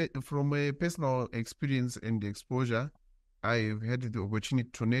 From a personal experience and exposure, I've had the opportunity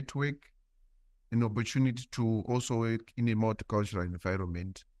to network, an opportunity to also work in a multicultural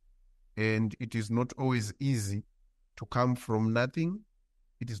environment. And it is not always easy to come from nothing.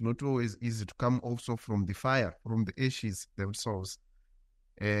 It is not always easy to come also from the fire, from the ashes themselves.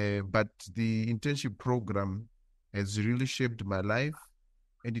 But the internship program has really shaped my life.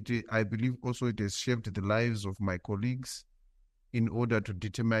 And I believe also it has shaped the lives of my colleagues in order to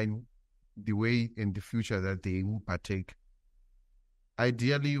determine the way and the future that they will partake.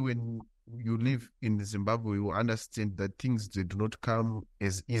 Ideally, when you live in Zimbabwe, you understand that things they do not come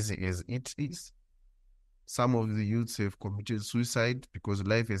as easy as it is. Some of the youths have committed suicide because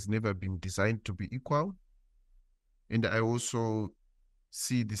life has never been designed to be equal. And I also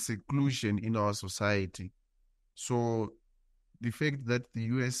see the seclusion in our society. So the fact that the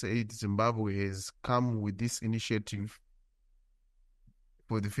USAID Zimbabwe has come with this initiative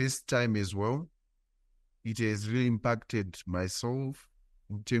for the first time as well, it has really impacted myself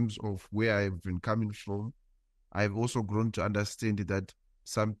in terms of where I've been coming from. I've also grown to understand that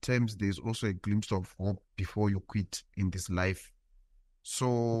sometimes there's also a glimpse of hope before you quit in this life.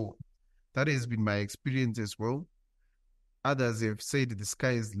 So that has been my experience as well. Others have said the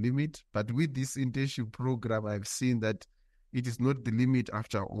sky is the limit, but with this internship program, I've seen that it is not the limit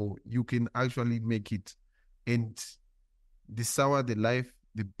after all. You can actually make it. And the sour the life,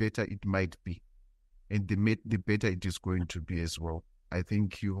 the better it might be. and the better it is going to be as well. I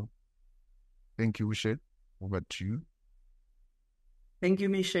thank you. Thank you, Ushe. Over to you. Thank you,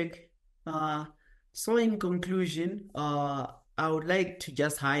 Mishek. So in conclusion, I would like to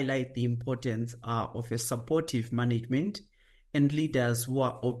just highlight the importance of a supportive management and leaders who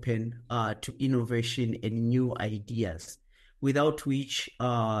are open to innovation and new ideas, without which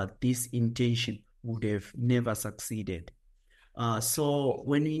this intention would have never succeeded. So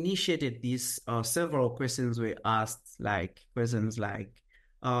when we initiated this, several questions were asked, questions like,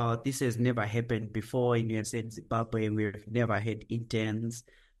 this has never happened before in Zimbabwe. We've never had interns.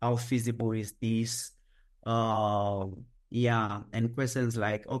 How feasible is this? And questions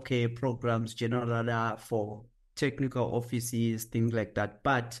like, okay, programs generally for technical offices, things like that.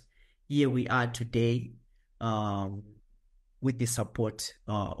 But here we are today with the support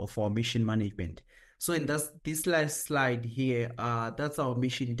of our mission management. So in this last slide here, that's our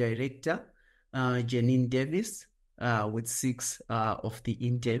mission director, Janine Davis, with 6 of the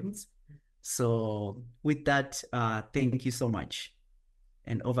interns. So with that, thank you so much.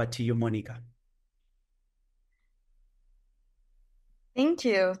 And over to you, Monica. Thank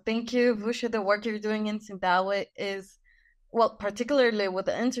you. Thank you, Vusha. The work you're doing in Zimbabwe is, well, particularly with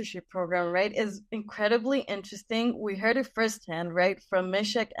the internship program, right, is incredibly interesting. We heard it firsthand, right, from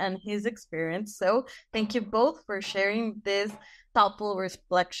Mishek and his experience. So thank you both for sharing these thoughtful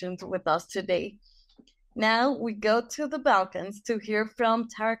reflections with us today. Now we go to the Balkans to hear from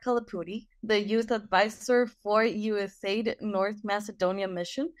Tara Kalapudi, the youth advisor for USAID North Macedonia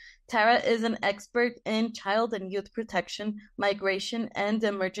mission. Tara is an expert in child and youth protection, migration, and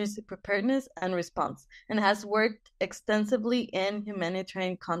emergency preparedness and response, and has worked extensively in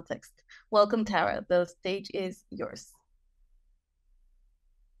humanitarian context. Welcome, Tara. The stage is yours.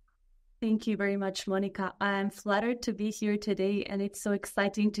 Thank you very much, Monica. I'm flattered to be here today, and it's so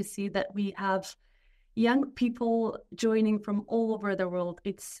exciting to see that we have young people joining from all over the world.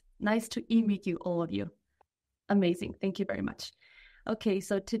 It's nice to meet you, all of you. Amazing. Thank you very much. Okay,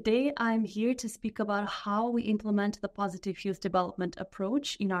 so today I'm here to speak about how we implement the positive youth development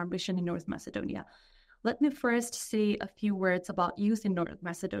approach in our mission in North Macedonia. Let me first say a few words about youth in North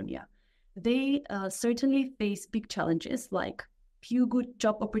Macedonia. They certainly face big challenges like few good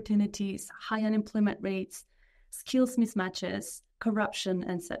job opportunities, high unemployment rates, skills mismatches, corruption,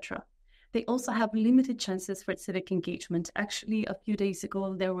 etc. They also have limited chances for civic engagement. Actually, a few days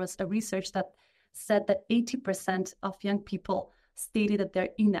ago, there was a research that said that 80% of young people stated that they're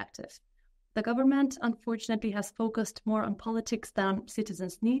inactive. The government, unfortunately, has focused more on politics than on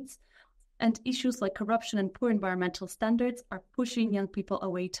citizens' needs, and issues like corruption and poor environmental standards are pushing young people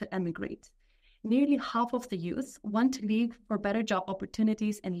away to emigrate. Nearly half of the youth want to leave for better job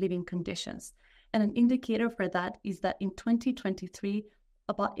opportunities and living conditions. And an indicator for that is that in 2023,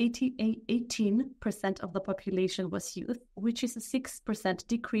 about 18% of the population was youth, which is a 6%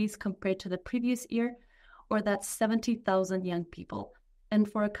 decrease compared to the previous year, or that's 70,000 young people.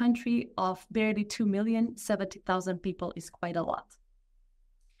 And for a country of barely 2 million, 70,000 people is quite a lot.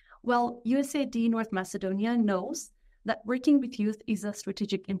 Well, USAID North Macedonia knows that working with youth is a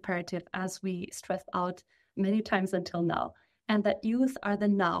strategic imperative, as we stressed out many times until now, and that youth are the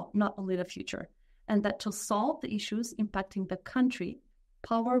now, not only the future, and that to solve the issues impacting the country,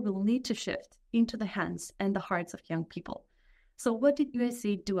 power will need to shift into the hands and the hearts of young people. So what did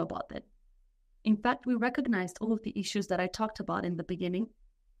USAID do about that? In fact, we recognized all of the issues that I talked about in the beginning,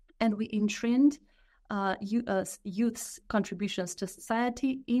 and we entrained youth's contributions to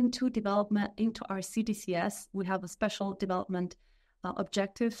society into development, into our CDCS. We have a special development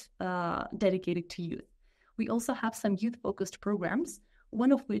objective dedicated to youth. We also have some youth-focused programs,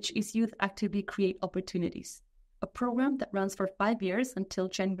 one of which is Youth Actively Create Opportunities, a program that runs for 5 years until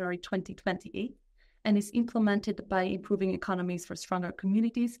January 2028 and is implemented by improving economies for stronger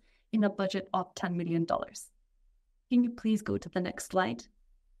communities in a budget of $10 million. Can you please go to the next slide?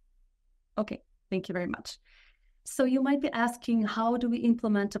 Okay, thank you very much. So you might be asking, how do we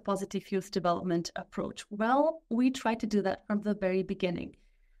implement a positive youth development approach? Well, we try to do that from the very beginning.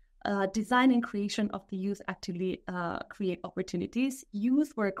 Design and creation of the Youth Actively Create Opportunities.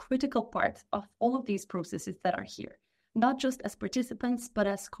 Youth were a critical part of all of these processes that are here, not just as participants, but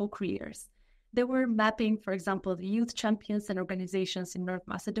as co-creators. They were mapping, for example, the youth champions and organizations in North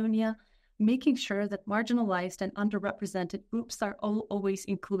Macedonia, making sure that marginalized and underrepresented groups are always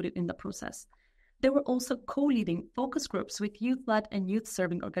included in the process. They were also co-leading focus groups with youth-led and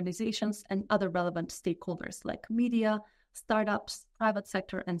youth-serving organizations and other relevant stakeholders like media, startups, private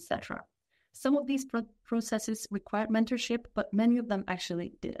sector, etc. Some of these processes required mentorship, but many of them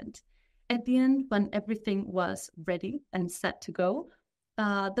actually didn't. At the end, when everything was ready and set to go,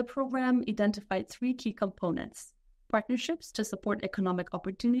 The program identified 3 key components: partnerships to support economic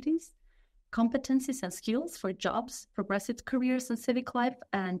opportunities, competencies and skills for jobs, progressive careers and civic life,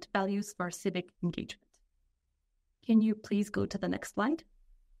 and values for civic engagement. Can you please go to the next slide?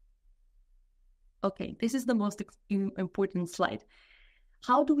 Okay, this is the most important slide.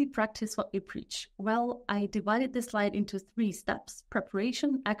 How do we practice what we preach? Well, I divided this slide into 3 steps: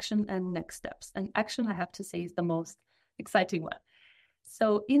 preparation, action, and next steps. And action, I have to say, is the most exciting one.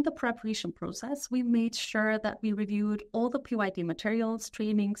 So in the preparation process, we made sure that we reviewed all the PYD materials,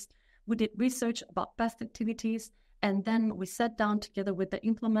 trainings, we did research about past activities, and then we sat down together with the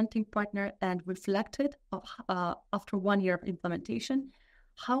implementing partner and reflected after 1 year of implementation,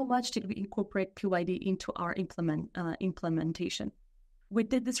 how much did we incorporate PYD into our implementation. We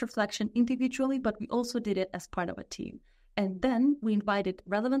did this reflection individually, but we also did it as part of a team. And then we invited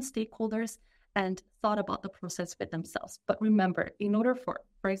relevant stakeholders and thought about the process with themselves. But remember, in order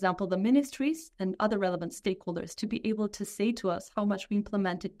for example, the ministries and other relevant stakeholders to be able to say to us how much we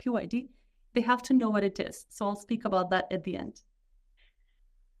implemented PYD, they have to know what it is. So I'll speak about that at the end.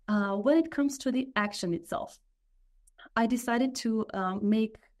 When it comes to the action itself, I decided to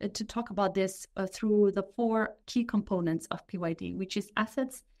talk about this through the 4 key components of PYD, which is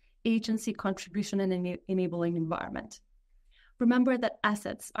assets, agency, contribution, and enabling environment. Remember that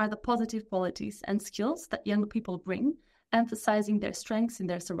assets are the positive qualities and skills that young people bring, emphasizing their strengths in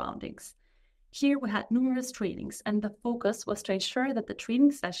their surroundings. Here we had numerous trainings, and the focus was to ensure that the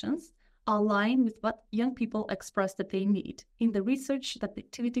training sessions align with what young people express that they need in the research that the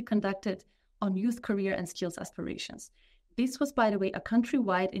activity conducted on youth career and skills aspirations. This was, by the way, a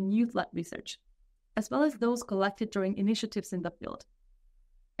countrywide and youth-led research, as well as those collected during initiatives in the field.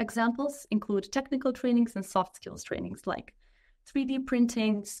 Examples include technical trainings and soft skills trainings like 3D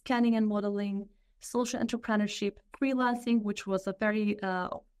printing, scanning and modeling, social entrepreneurship, freelancing, which was a very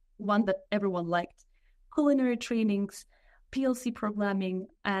one that everyone liked, culinary trainings, PLC programming,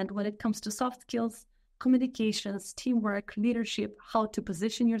 and when it comes to soft skills, communications, teamwork, leadership, how to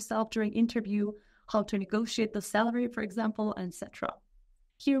position yourself during interview, how to negotiate the salary, for example, etc.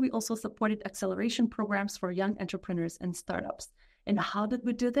 Here we also supported acceleration programs for young entrepreneurs and startups. And how did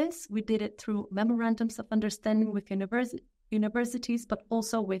we do this? We did it through memorandums of understanding with universities, but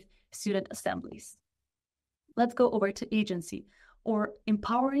also with student assemblies. Let's go over to agency, or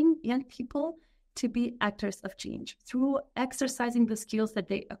empowering young people to be actors of change through exercising the skills that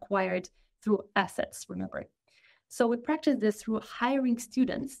they acquired through assets, remember. So we practice this through hiring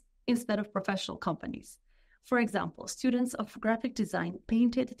students instead of professional companies. For example, students of graphic design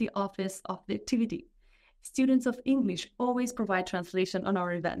painted the office of the activity. Students of English always provide translation on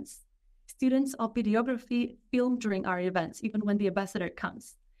our events. Students of videography film during our events, even when the ambassador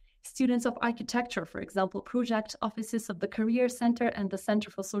comes. Students of architecture, for example, project offices of the Career Center and the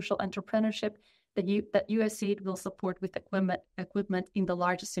Center for Social Entrepreneurship that USAID will support with equipment in the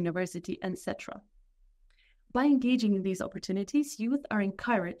largest university, etc. By engaging in these opportunities, youth are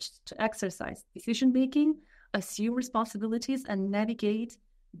encouraged to exercise decision-making, assume responsibilities, and navigate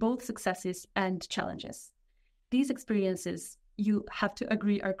both successes and challenges. These experiences, you have to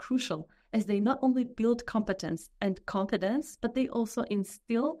agree, are crucial as they not only build competence and confidence, but they also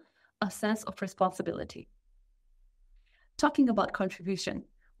instill a sense of responsibility. Talking about contribution,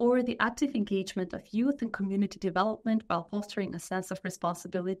 or the active engagement of youth in community development while fostering a sense of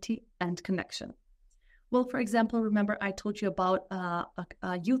responsibility and connection. Well, for example, remember I told you about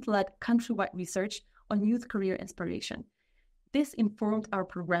a youth-led countrywide research on youth career inspiration. This informed our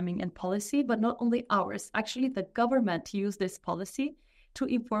programming and policy, but not only ours. Actually, the government used this policy to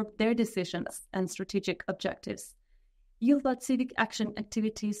inform their decisions and strategic objectives. Youth-led civic action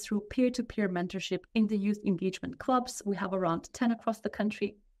activities through peer-to-peer mentorship in the youth engagement clubs. We have around 10 across the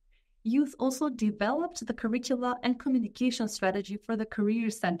country. Youth also developed the curricula and communication strategy for the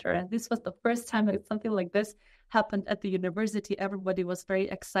Career Center. And this was the first time that something like this happened at the university. Everybody was very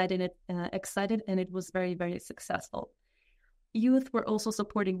excited and it was very, very successful. Youth were also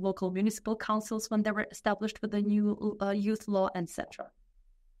supporting local municipal councils when they were established with the new youth law, etc.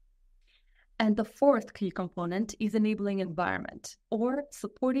 And the 4th key component is enabling environment, or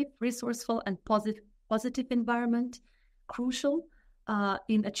supportive, resourceful, and positive environment, crucial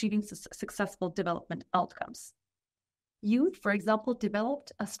in achieving successful development outcomes. Youth, for example,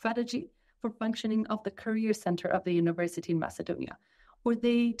 developed a strategy for functioning of the Career Center of the University in Macedonia, where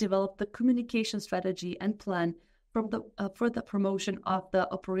they developed the communication strategy and plan for the promotion of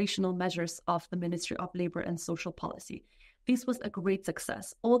the operational measures of the Ministry of Labor and Social Policy. This was a great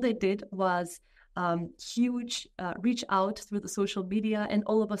success. All they did was huge reach out through the social media, and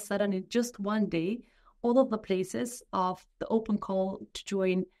all of a sudden, in just one day, all of the places of the open call to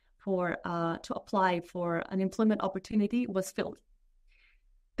join for to apply for an employment opportunity was filled.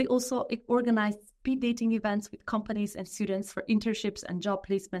 They also organized speed dating events with companies and students for internships and job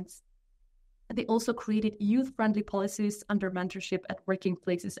placements. They also created youth-friendly policies under mentorship at working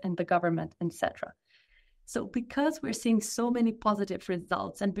places and the government, etc. So because we're seeing so many positive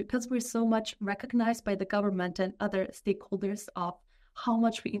results and because we're so much recognized by the government and other stakeholders of how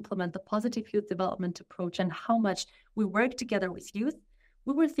much we implement the positive youth development approach and how much we work together with youth,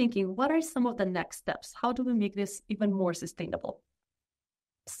 we were thinking, what are some of the next steps? How do we make this even more sustainable?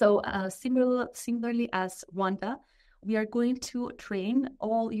 So similarly as Rwanda, we are going to train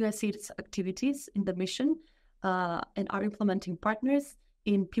all USAID's activities in the mission and our implementing partners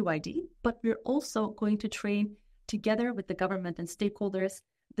in PYD, but we're also going to train together with the government and stakeholders,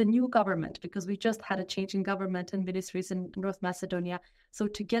 the new government, because we just had a change in government and ministries in North Macedonia. So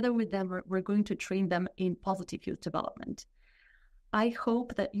together with them, we're going to train them in positive youth development. I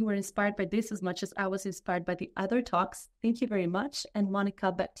hope that you were inspired by this as much as I was inspired by the other talks. Thank you very much. And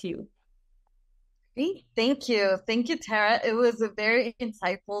Monica, back to you. Thank you. Thank you, Tara. It was very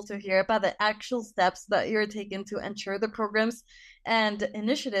insightful to hear about the actual steps that you're taking to ensure the programs and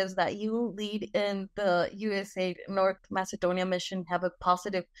initiatives that you lead in the USAID North Macedonia mission have a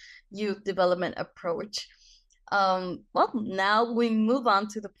positive youth development approach. Well, now we move on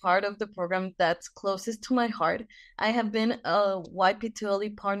to the part of the program that's closest to my heart. I have been a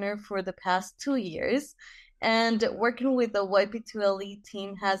YP2LE partner for the past 2 years, and working with the YP2LE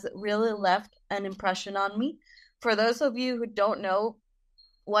team has really left an impression on me. For those of you who don't know,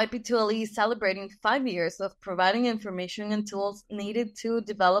 YP2LE is celebrating 5 years of providing information and tools needed to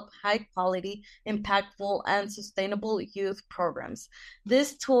develop high-quality, impactful, and sustainable youth programs.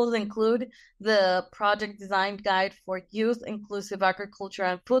 These tools include the Project Design Guide for Youth Inclusive Agriculture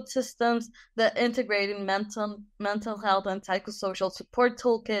and Food Systems, the Integrated Mental Health and Psychosocial Support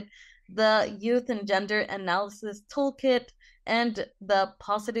Toolkit, the Youth and Gender Analysis Toolkit, and the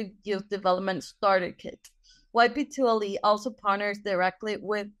Positive Youth Development Starter Kit. YP2LE also partners directly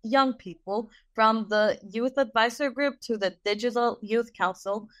with young people, from the Youth Advisor Group to the Digital Youth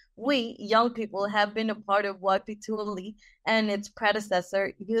Council. We, young people, have been a part of YP2LE and its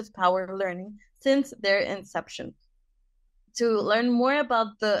predecessor, Youth Power Learning, since their inception. To learn more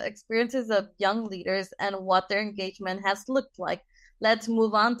about the experiences of young leaders and what their engagement has looked like, let's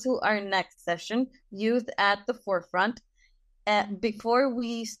move on to our next session, Youth at the Forefront. Before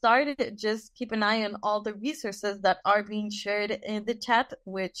we start, just keep an eye on all the resources that are being shared in the chat,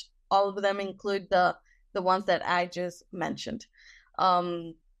 which all of them include the ones that I just mentioned.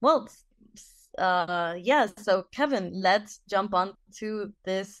 So Kevin, let's jump on to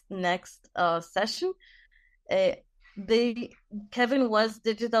this next session. Kevin was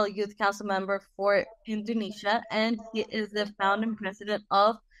Digital Youth Council member for Indonesia, and he is the founding president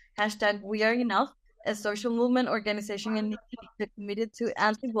of #WeAreEnough, a social movement organization in Indonesia committed to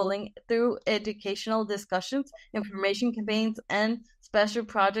anti-bullying through educational discussions, information campaigns, and special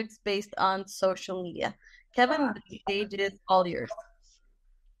projects based on social media. Kevin, the stage is all yours.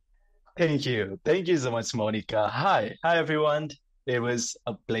 Thank you. Thank you so much, Monica. Hi, everyone. It was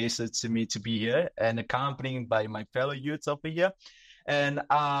a pleasure to me to be here and accompanied by my fellow youths over here. And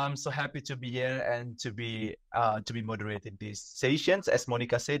I'm so happy to be here and to be moderating these sessions. As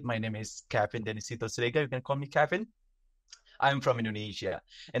Monica said, my name is Kevin Denisito Srega. You can call me Kevin. I'm from Indonesia,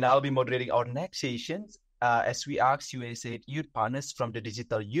 and I'll be moderating our next sessions as we ask USAID youth partners from the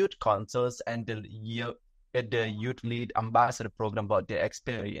Digital Youth Councils and the Youth Lead Ambassador Program about their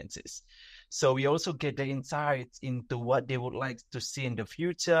experiences. So we also get the insights into what they would like to see in the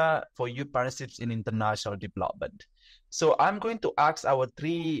future for youth partnerships in international development. So I'm going to ask our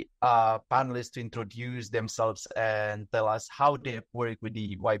three panelists to introduce themselves and tell us how they work with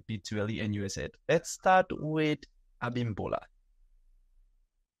the YP2LE and USAID. Let's start with Abimbola.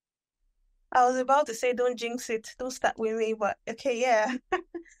 I was about to say, don't jinx it. Don't start with me, but okay, yeah.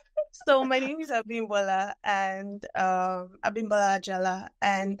 So my name is Abimbola, and Abimbola Ajala,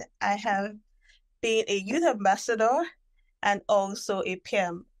 and I have been a youth ambassador and also a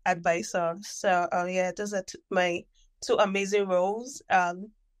PM advisor. So those are my two amazing roles.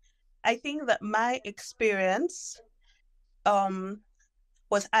 I think that my experience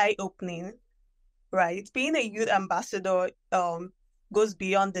was eye-opening, right? Being a youth ambassador goes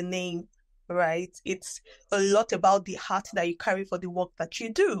beyond the name, right? It's a lot about the heart that you carry for the work that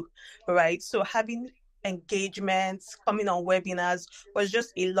you do, right? So having engagements, coming on webinars was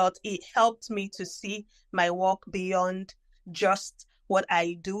just a lot. It helped me to see my work beyond just what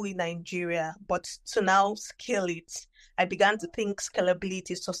I do in Nigeria, but to now scale it, I began to think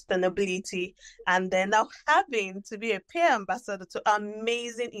scalability, sustainability, and then now having to be a peer ambassador to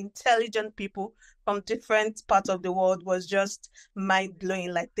amazing, intelligent people from different parts of the world was just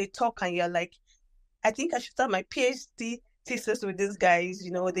mind-blowing. Like, they talk and you're like, I think I should start my PhD thesis with these guys.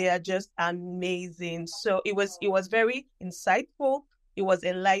 They are just amazing. So it was very insightful. It was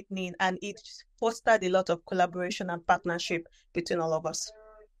enlightening, and it fostered a lot of collaboration and partnership between all of us.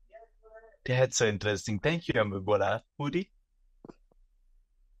 That's so interesting. Thank you, Amebola. Woody?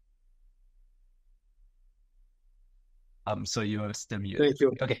 So you're still muted. Thank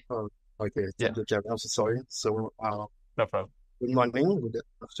you. Okay. Okay. Thank you, Jeff. I'm so sorry. So, no problem. good morning, good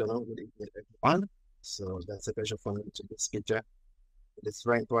afternoon, good evening, everyone. So that's a pleasure for me to be speaker. It's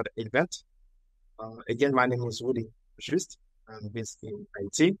very important event. Again, my name is Woody Just. I'm based in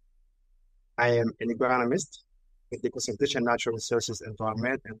IT. I am an agronomist with the concentration natural resources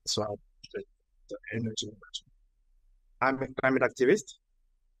environment and so the energy management. I'm a climate activist.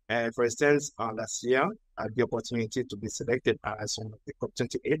 And for instance, last year, I had the opportunity to be selected as one of the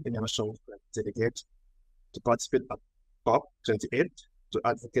COP28 international delegate to participate at COP28 to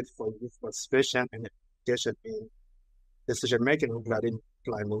advocate for youth participation and education in decision-making regarding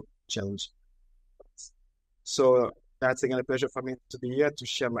climate change. So that's again a pleasure for me to be here to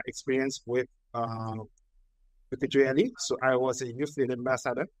share my experience with the UAE. So I was a youth lead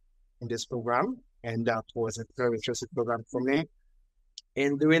ambassador in this program, and that was a very interesting program for me.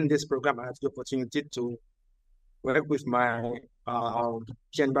 And during this program, I had the opportunity to work with my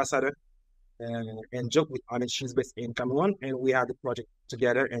key ambassador and joke with Anish. She's based in Cameroon, and we had a project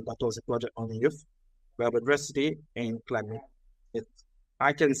together, and that was a project on youth, biodiversity, and climate.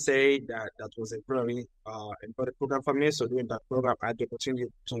 I can say that that was a very important program for me. So during that program, I had the opportunity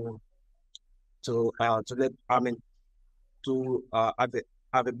to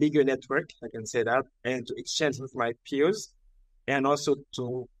have a bigger network, I can say that, and to exchange with my peers, and also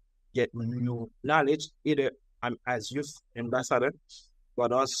to get new knowledge, either I'm as youth ambassador,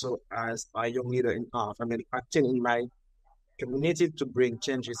 but also as a young leader in acting in my community to bring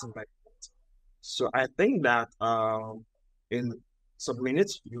changes in my community. So I think that in some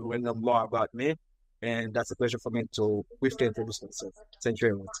minutes you will know more about me, and that's a pleasure for me to briefly introduce myself. Thank you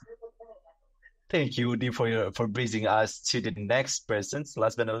very much. Thank you, Udi, for bringing us to the next person.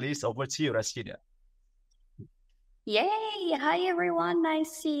 Last but not least, over to you, Rashida. Yay! Hi everyone,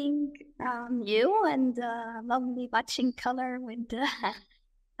 nice seeing you and lovely matching color with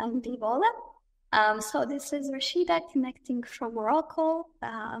Debola. So this is Rashida connecting from Morocco.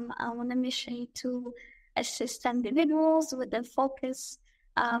 I'm on a mission to assist individuals with a focus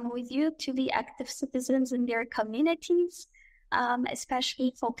with you to be active citizens in their communities,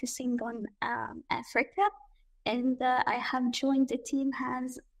 especially focusing on Africa. And I have joined the team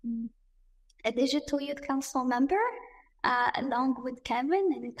as a Digital Youth Council member, along with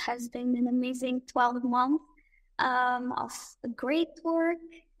Kevin, and it has been an amazing 12 months of great work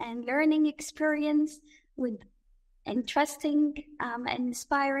and learning experience with interesting and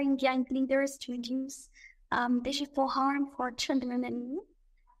inspiring young leaders to reduce digital harm for children and youth.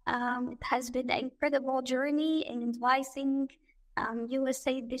 It has been an incredible journey in advising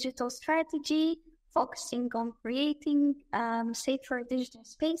USAID digital strategy, focusing on creating safer digital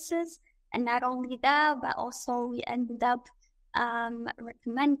spaces. And not only that, but also we ended up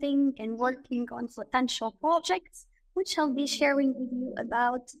recommending and working on potential projects, which I'll be sharing with you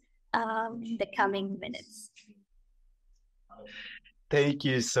about the coming minutes. Thank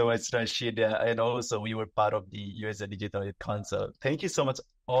you so much, Rashida. And also, we were part of the USAID Digital Youth Council. Thank you so much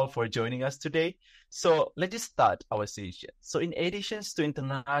all for joining us today. So let's just start our session. So in addition to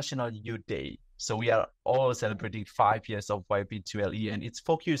International Youth Day, so we are all celebrating 5 years of YP2LE and it's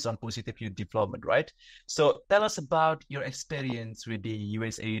focused on positive youth development, right? So tell us about your experience with the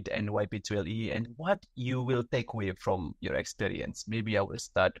USAID and YP2LE and what you will take away from your experience. Maybe I will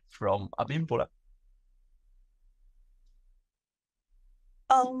start from Abimbola.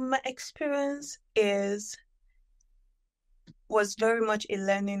 My experience was very much a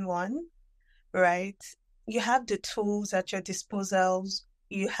learning one, right? You have the tools at your disposal.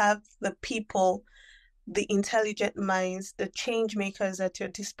 You have the people, the intelligent minds, the change makers at your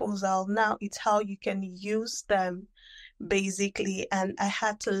disposal. Now it's how you can use them, basically. And I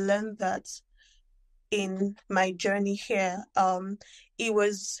had to learn that in my journey here. It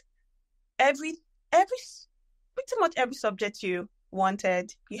was pretty much every subject you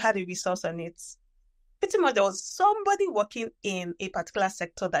wanted, you had a resource on it. Pretty much there was somebody working in a particular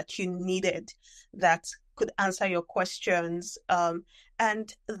sector that you needed that could answer your questions.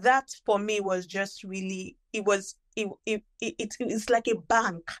 And that for me was just really, it was it's like a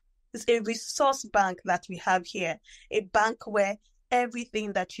bank. It's a resource bank that we have here, a bank where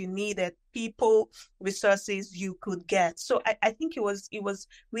everything that you needed, people, resources, you could get. So I think it was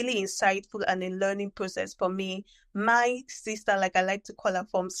really insightful and a learning process for me. My sister, like I like to call her,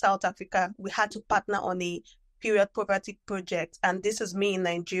 from South Africa, we had to partner on a period poverty project, and this is me in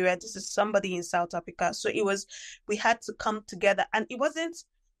Nigeria, this is somebody in South Africa. So we had to come together, and it wasn't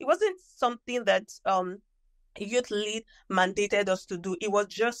something that Youth Lead mandated us to do. It was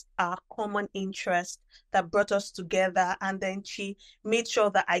just our common interest that brought us together. And then she made sure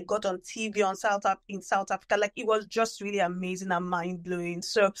that I got on TV in South Africa. Like, it was just really amazing and mind-blowing.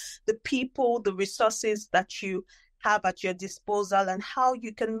 So the people, the resources that you have at your disposal and how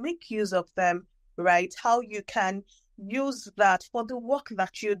you can make use of them, right? How you can use that for the work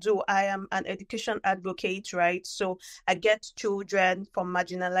that you do. I am an education advocate, right? So I get children from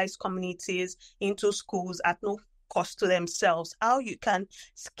marginalized communities into schools at no cost to themselves. How you can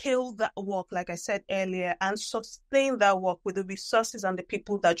scale that work, like I said earlier, and sustain that work with the resources and the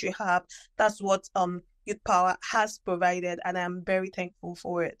people that you have. That's what Youth Power has provided, and I'm very thankful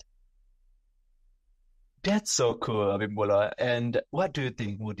for it. That's so cool, Abimbola. And what do you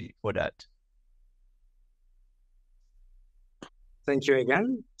think, Moody, for that? Thank you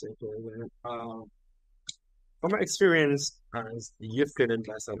again. From my experience as the youth lead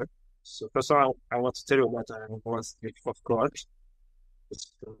ambassador, so first of all, I want to tell you that I was the fourth coach,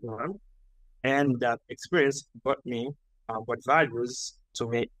 and that experience brought me what values to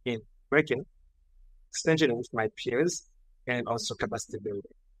me in working, extension with my peers, and also capacity building.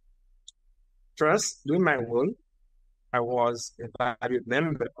 First, during my role, I was a valued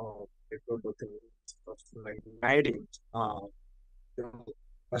member of a global community of uniting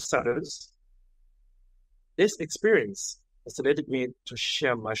ambassadors. This experience facilitated me to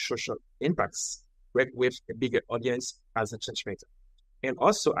share my social impacts, work with a bigger audience as a change maker. And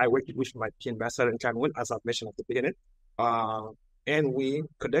also, I worked with my peer ambassador in Cameroon, as I've mentioned at the beginning. And we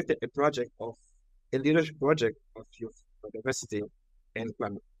conducted a leadership project of youth diversity and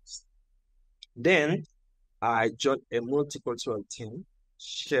climate. Then I joined a multicultural team,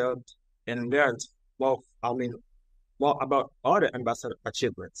 shared and learned more about other ambassador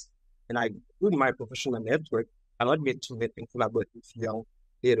achievements. And I grew my professional network, allowed me to meet and collaborate with young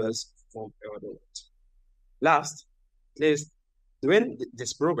leaders from around the world. Last, during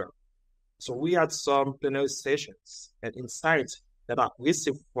this program, so we had some plenary sessions and insights that I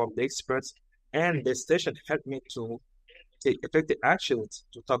received from the experts, and the session helped me to take effective actions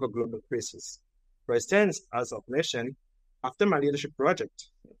to tackle global crises. For instance, as I've mentioned, after my leadership project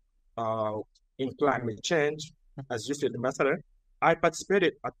in climate change as youth ambassador, I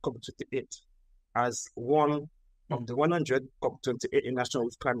participated at COP28 as one of the 100 COP28 international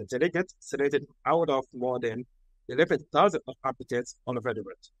youth climate delegates selected out of more than 11,000 applicants all over the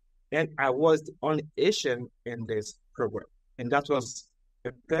world. And I was the only Asian in this program. And that was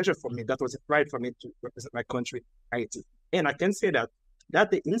a pleasure for me. That was a pride for me to represent my country, Haiti. And I can say that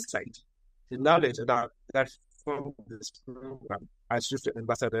the insight, the knowledge that from this program as youth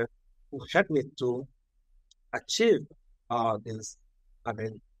ambassador who helped me to achieve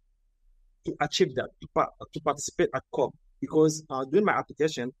to participate at COP, because during my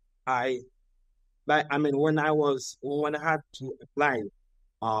application, when I had to apply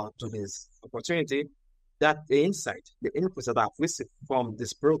to this opportunity, that the insight, the inputs that I've received from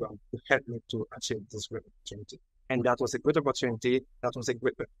this program helped me to achieve this great opportunity. And that was a great opportunity. That was a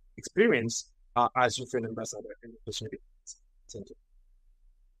great experience as youth ambassador and opportunity. Thank you.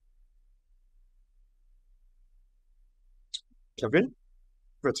 Kevin,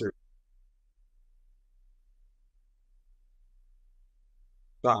 Richard.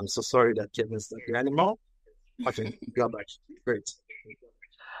 Oh, I'm so sorry that Kevin's not here anymore. Okay, got back. Great.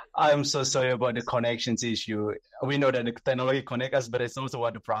 I'm so sorry about the connections issue. We know that the technology connects us, but it's also one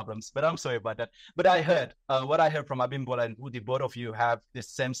of the problems. But I'm sorry about that. But I heard what I heard from Abimbola and Woody, both of you have the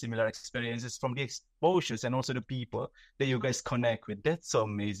same similar experiences from the exposures and also the people that you guys connect with. That's so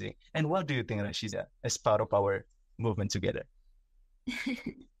amazing. And what do you think, Rashida, as part of our movement together?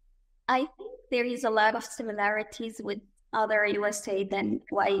 I think there is a lot of similarities with other USAID and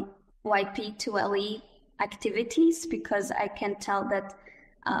YP2LE activities, because I can tell that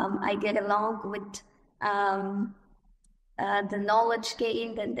I get along with the knowledge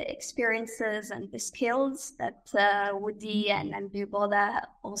gained and the experiences and the skills that Woody and Bibola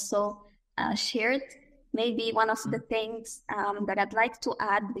also shared. Maybe one of the things that I'd like to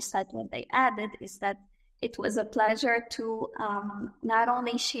add besides what they added is that it was a pleasure to not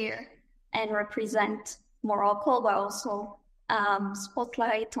only share and represent Morocco, but also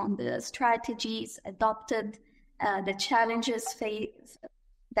spotlight on the strategies adopted the challenges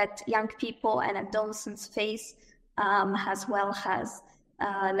that young people and adolescents face, as well as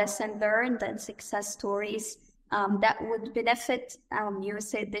lesson learned and success stories that would benefit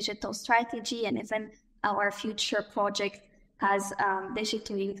USAID digital strategy and even our future project as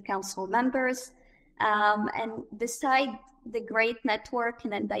Digital Youth Council members. And beside the great network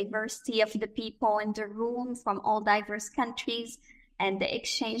and the diversity of the people in the room from all diverse countries and the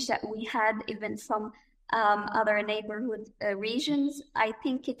exchange that we had even from other neighborhood regions, I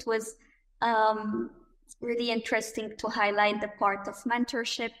think it was really interesting to highlight the part of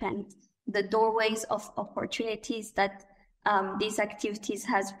mentorship and the doorways of opportunities that these activities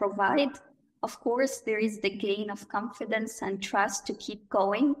has provided. Of course, there is the gain of confidence and trust to keep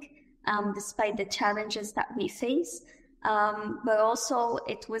going despite the challenges that we face. But also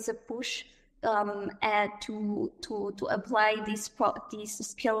it was a push to apply these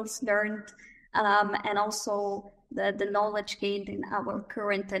skills learned and also the knowledge gained in our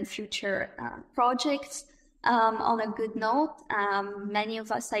current and future projects. On a good note, many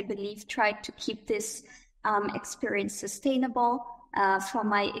of us, I believe, tried to keep this experience sustainable. From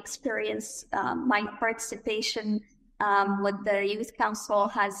my experience, my participation with the Youth Council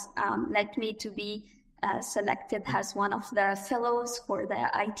has led me to be selected as one of the fellows for the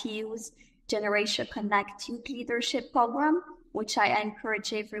ITU's Generation Connect Youth Leadership Program, which I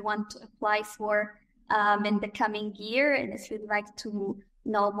encourage everyone to apply for in the coming year. And if you'd like to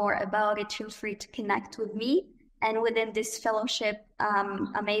know more about it, feel free to connect with me. And within this fellowship,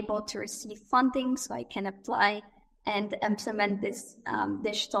 I'm able to receive funding so I can apply and implement this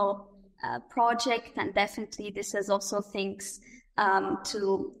digital project. And definitely this is also thanks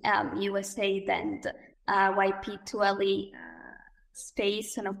to USAID and YP2LE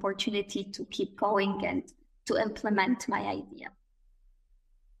space and opportunity to keep going and to implement my idea.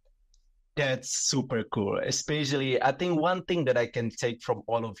 That's super cool. Especially, I think one thing that I can take from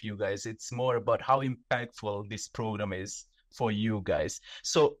all of you guys, it's more about how impactful this program is for you guys.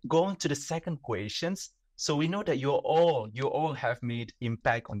 So going to the second questions. So we know that you all have made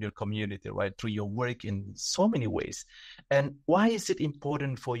impact on your community, right? Through your work in so many ways. And why is it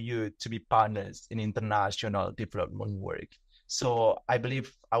important for you to be partners in international development work? So I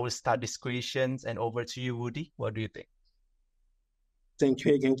believe I will start these questions and over to you, Woody. What do you think? Thank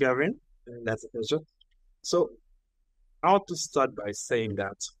you again, Gavin. That's a pleasure. So I want to start by saying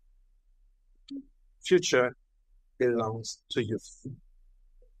that future belongs to youth.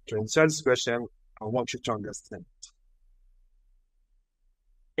 To answer this question, I want you to understand.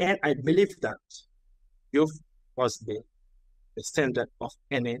 And I believe that youth must be the standard of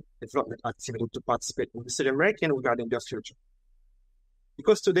any development activity to participate in decision-making regarding their future.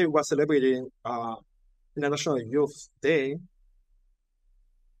 Because today we are celebrating International Youth Day,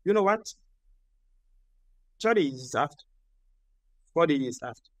 you know what? 30 years after, 40 years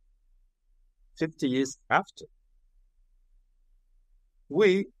after, 50 years after,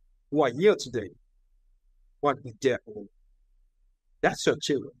 we who are here today want be there. That's your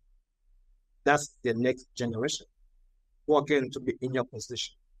children. That's the next generation who are going to be in your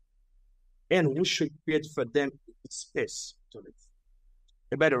position. And we should create for them space to live.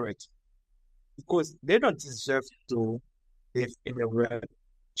 A better rate. Because they don't deserve to live in a world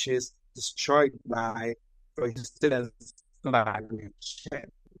which is destroyed by, for instance, climate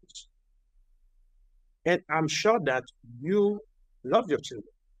change. And I'm sure that you love your children.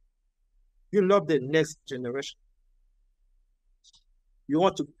 You love the next generation. You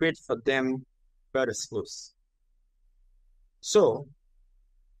want to create for them better schools. So,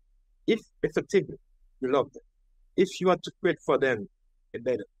 if effectively you love them, if you want to create for them a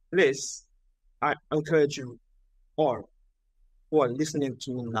better place, I encourage you all who are listening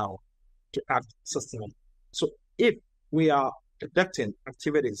to me now to act sustainably. So if we are conducting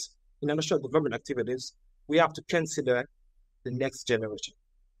activities, international development activities, we have to consider the next generation.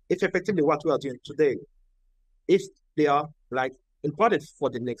 If effectively what we are doing today, if they are like important for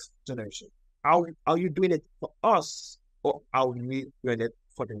the next generation, how are you doing it for us or are we doing it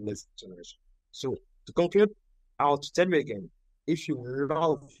for the next generation? So to conclude, I'll tell you again, if you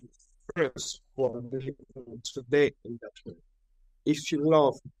love first for today in that way, if you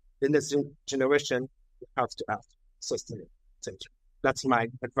love the next generation, you have to act sustainable. Thank you. That's my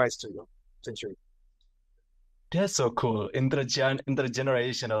advice to you. Thank you. That's so cool.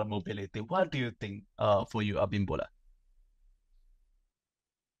 Intergenerational mobility. What do you think for you, Abimbola?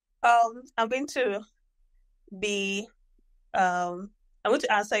 I'm going to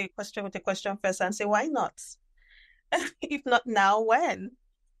answer your question with a question first and say, why not? If not now, when?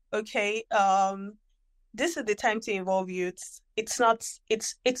 Okay. This is the time to involve youths. It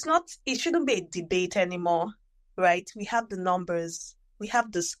shouldn't be a debate anymore, right? We have the numbers, we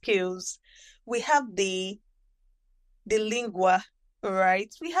have the skills, we have the lingua,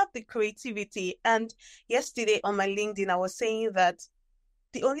 right? We have the creativity. And yesterday on my LinkedIn, I was saying that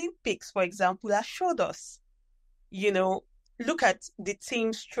the Olympics, for example, has showed us, look at the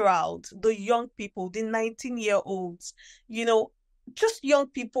teams throughout, the young people, the 19-year-olds, just young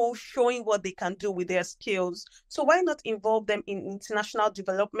people showing what they can do with their skills. So why not involve them in international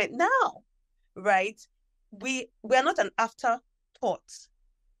development now, right? We are not an afterthought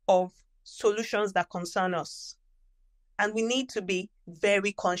of solutions that concern us. And we need to be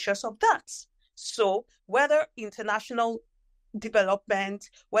very conscious of that. So whether international development,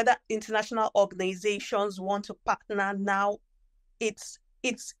 whether international organizations want to partner now,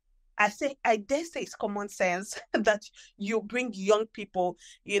 I dare say it's common sense that you bring young people.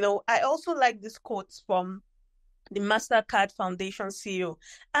 I also like this quote from the MasterCard Foundation CEO.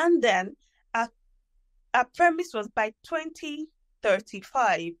 And then our premise was by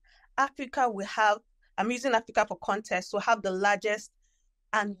 2035, Africa will have, I'm using Africa for context, will have the largest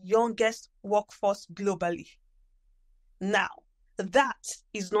and youngest workforce globally. Now, that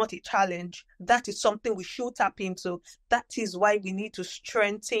is not a challenge. That is something we should tap into. That is why we need to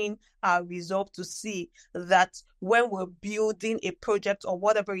strengthen our resolve to see that when we're building a project or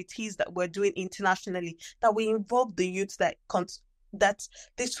whatever it is that we're doing internationally, that we involve the youth that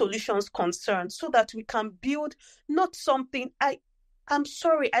these solutions concern, so that we can build not something. I'm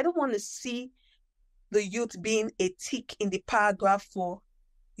sorry, I don't want to see the youth being a tick in the paragraph for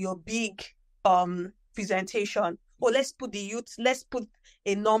your big presentation. Or let's put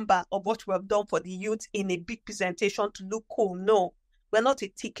a number of what we have done for the youth in a big presentation to look cool. No, we're not a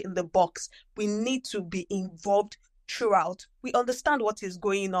tick in the box. We need to be involved throughout. We understand what is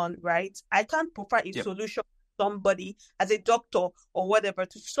going on, right? I can't provide a solution to somebody as a doctor or whatever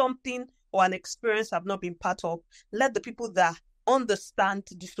to something or an experience I've not been part of. Let the people that understand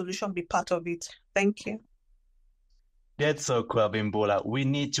the solution be part of it. Thank you. That's so cool, Bimbola. We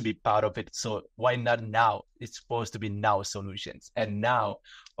need to be part of it. So why not now? It's supposed to be now solutions. And now,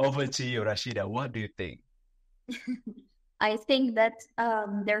 over to you, Rashida. What do you think? I think that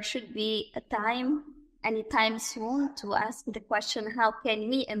there should be a time, anytime soon, to ask the question, how can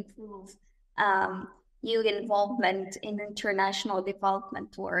we improve youth involvement in international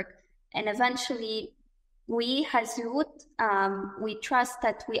development work? And eventually, we as youth, we trust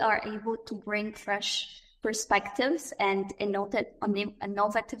that we are able to bring fresh perspectives and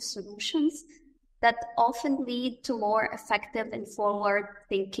innovative solutions that often lead to more effective and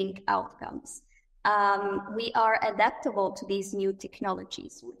forward-thinking outcomes. We are adaptable to these new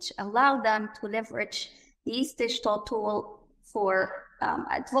technologies, which allow them to leverage these digital tools for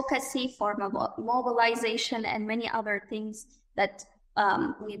advocacy, for mobilization, and many other things that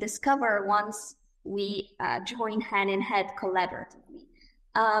we discover once we join hand-in-hand collaboratively.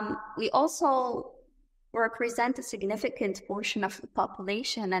 We also represent a significant portion of the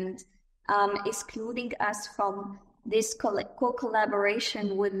population, and excluding us from this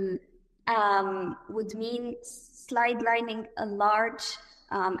co-collaboration would mean sidelining a large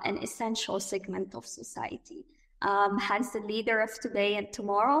and essential segment of society. As the leader of today and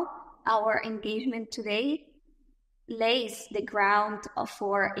tomorrow, our engagement today lays the ground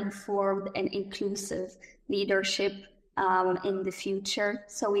for informed and inclusive leadership in the future,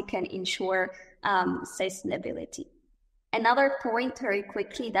 so we can ensure sustainability. Another point very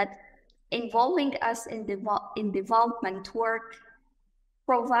quickly, that involving us in development work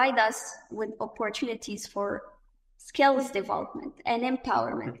provide us with opportunities for skills development and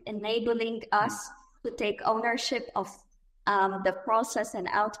empowerment, enabling us to take ownership of the process and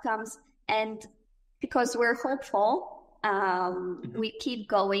outcomes. And because we're hopeful, we keep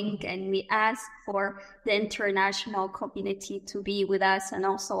going, and we ask for the international community to be with us, and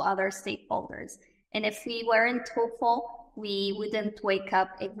also other stakeholders. And if we weren't hopeful, we wouldn't wake up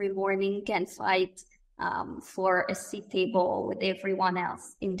every morning and fight for a seat table with everyone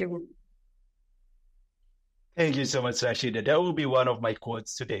else in the room. Thank you so much, Rashida. That will be one of my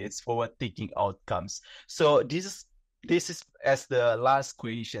quotes today. It's forward-thinking outcomes. So this is as the last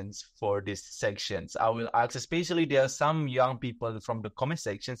questions for these sections. I will ask, especially there are some young people from the comment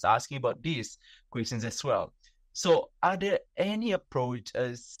sections asking about these questions as well. So are there any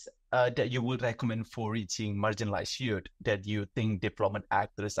approaches that you would recommend for reaching marginalized youth that you think development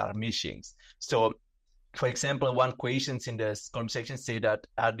actors are missing? So, for example, one question in the comment section say that,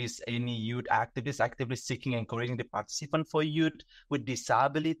 are there any youth activists actively seeking and encouraging the participant for youth with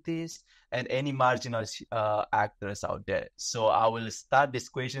disabilities and any marginalized actors out there? So I will start these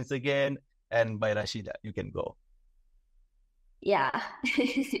questions again, and by Rashida, you can go. Yeah.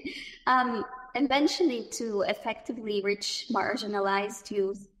 eventually, to effectively reach marginalized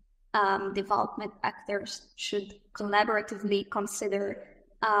youth, development actors should collaboratively consider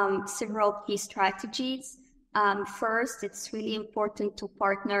several key strategies. First, it's really important to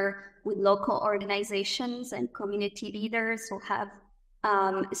partner with local organizations and community leaders who have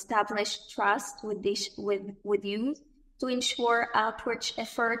established trust with youth to ensure outreach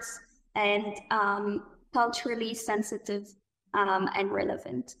efforts and culturally sensitive and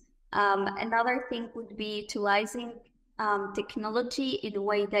relevant. Another thing would be utilizing technology in a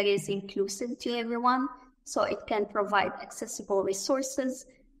way that is inclusive to everyone, so it can provide accessible resources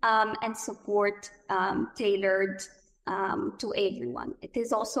and support tailored to everyone. It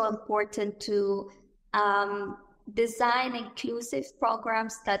is also important to design inclusive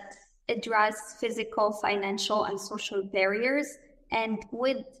programs that address physical, financial, and social barriers, and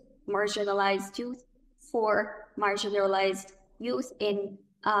with marginalized youth for marginalized youth in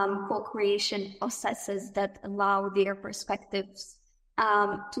co-creation processes that allow their perspectives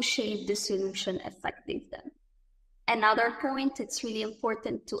to shape the solution effectively. Another point, it's really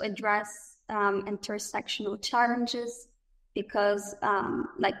important to address intersectional challenges because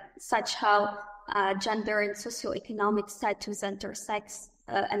such how gender and socioeconomic status intersect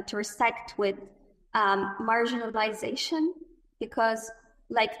with marginalization, because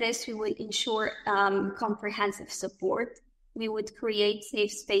like this, we would ensure comprehensive support. We would create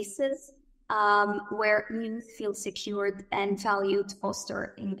safe spaces where youth feel secured and valued,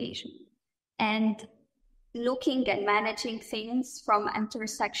 foster engagement. And looking and managing things from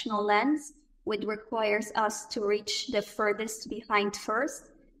intersectional lens would requires us to reach the furthest behind first,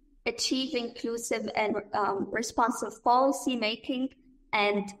 achieve inclusive and responsive policy making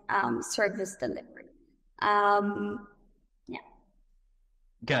and service delivery.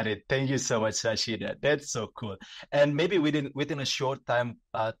 Got it. Thank you so much, Rashida. That's so cool. And maybe within a short time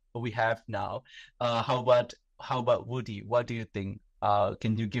we have now, how about Woody? What do you think?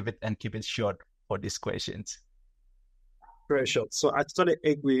 Can you give it and keep it short for these questions? Very short. So I totally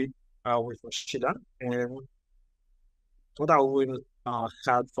agree with Rashida, and what I will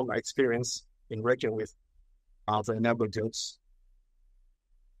have from my experience in working with the enabled youths,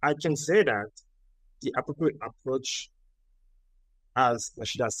 I can say that the appropriate approach, as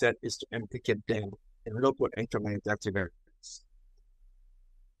Rashida said, is to implicate them in local and community activities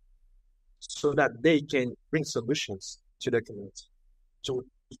so that they can bring solutions to the community to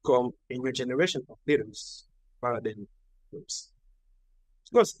become a new generation of leaders rather than groups.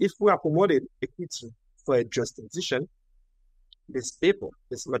 Because if we are promoting equity for a just transition, these people,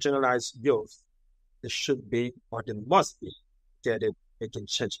 this marginalized youth, they should be or they must be getting making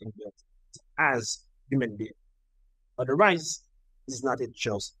change in their as human beings. Otherwise, it's not a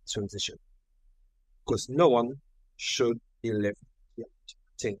just transition because no one should be left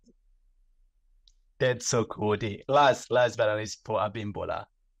behind. That's so cool. Last but not least, for Abimbola.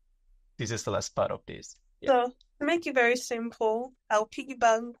 This is the last part of this. Yeah. So to make it very simple, I'll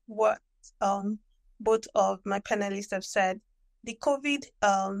piggyback what both of my panelists have said. The COVID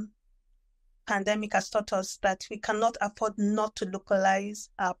pandemic has taught us that we cannot afford not to localize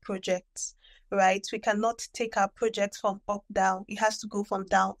our projects, right? We cannot take our projects from up down. It has to go from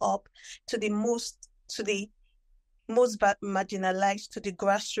down up to the most marginalized, to the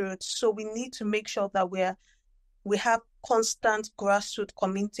grassroots. So we need to make sure that we have constant grassroots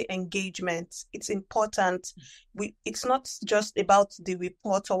community engagement. It's important. It's not just about the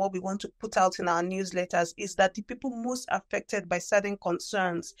report or what we want to put out in our newsletters. It's that the people most affected by certain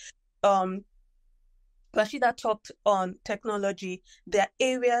concerns. Rashida talked on technology. There are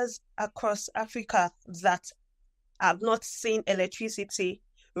areas across Africa that have not seen electricity,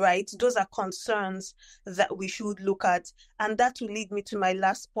 right? Those are concerns that we should look at. And that will lead me to my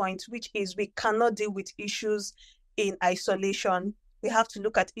last point, which is we cannot deal with issues in isolation. We have to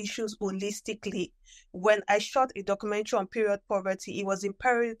look at issues holistically. When I shot a documentary on period poverty, it was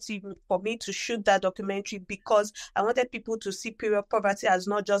imperative for me to shoot that documentary because I wanted people to see period poverty as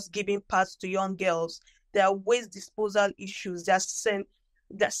not just giving pads to young girls. There are waste disposal issues, there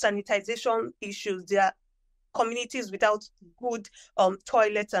are sanitization issues, there are communities without good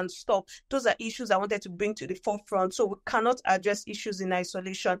toilets and stuff. Those are issues I wanted to bring to the forefront. So we cannot address issues in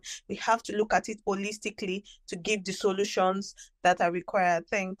isolation. We have to look at it holistically to give the solutions that are required.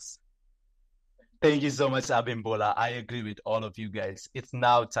 Thanks. Thank you so much, Abimbola. I agree with all of you guys. It's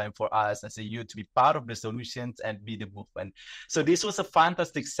now time for us as a youth to be part of the solutions and be the movement. So this was a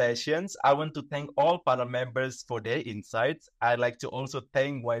fantastic session. I want to thank all panel members for their insights. I'd like to also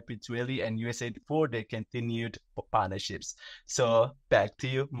thank YP2LE and USAID for their continued partnerships. So back to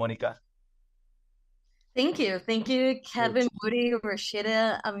you, Monica. Thank you. Thank you, Kevin, Woody,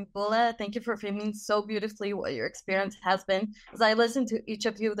 Rashida, Amibola. Thank you for framing so beautifully what your experience has been. As I listened to each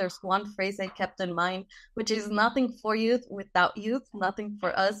of you, there's one phrase I kept in mind, which is nothing for youth without youth, nothing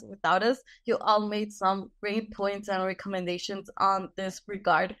for us without us. You all made some great points and recommendations on this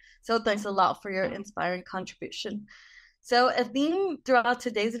regard. So thanks a lot for your inspiring contribution. So a theme throughout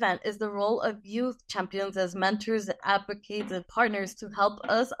today's event is the role of youth champions as mentors, advocates, and partners to help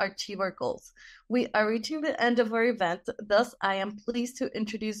us achieve our goals. We are reaching the end of our event, thus I am pleased to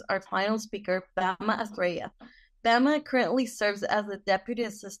introduce our final speaker, Bama Estrella. Bama currently serves as the Deputy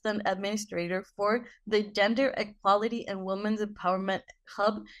Assistant Administrator for the Gender Equality and Women's Empowerment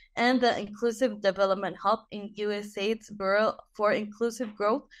Hub and the Inclusive Development Hub in USAID's Bureau for Inclusive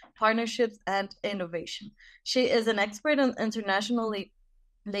Growth, Partnerships, and Innovation. She is an expert on international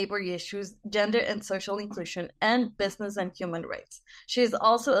labor issues, gender and social inclusion, and business and human rights. She is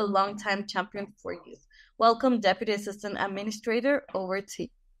also a longtime champion for youth. Welcome, Deputy Assistant Administrator. Over to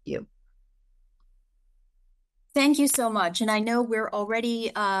you. Thank you so much. And I know we're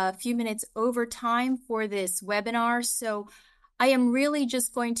already a few minutes over time for this webinar, so I am really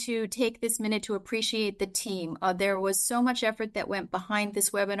just going to take this minute to appreciate the team. There was so much effort that went behind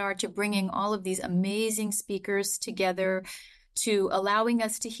this webinar to bringing all of these amazing speakers together, to allowing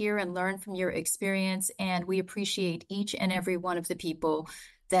us to hear and learn from your experience. And we appreciate each and every one of the people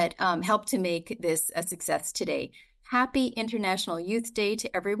that helped to make this a success today. Happy International Youth Day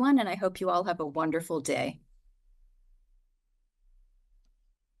to everyone, and I hope you all have a wonderful day.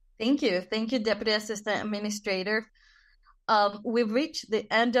 Thank you. Thank you, Deputy Assistant Administrator. We've reached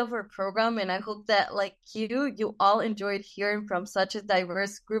the end of our program, and I hope that, like you all enjoyed hearing from such a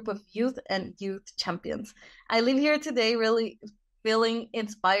diverse group of youth and youth champions. I leave here today really feeling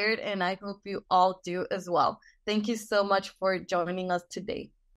inspired, and I hope you all do as well. Thank you so much for joining us today.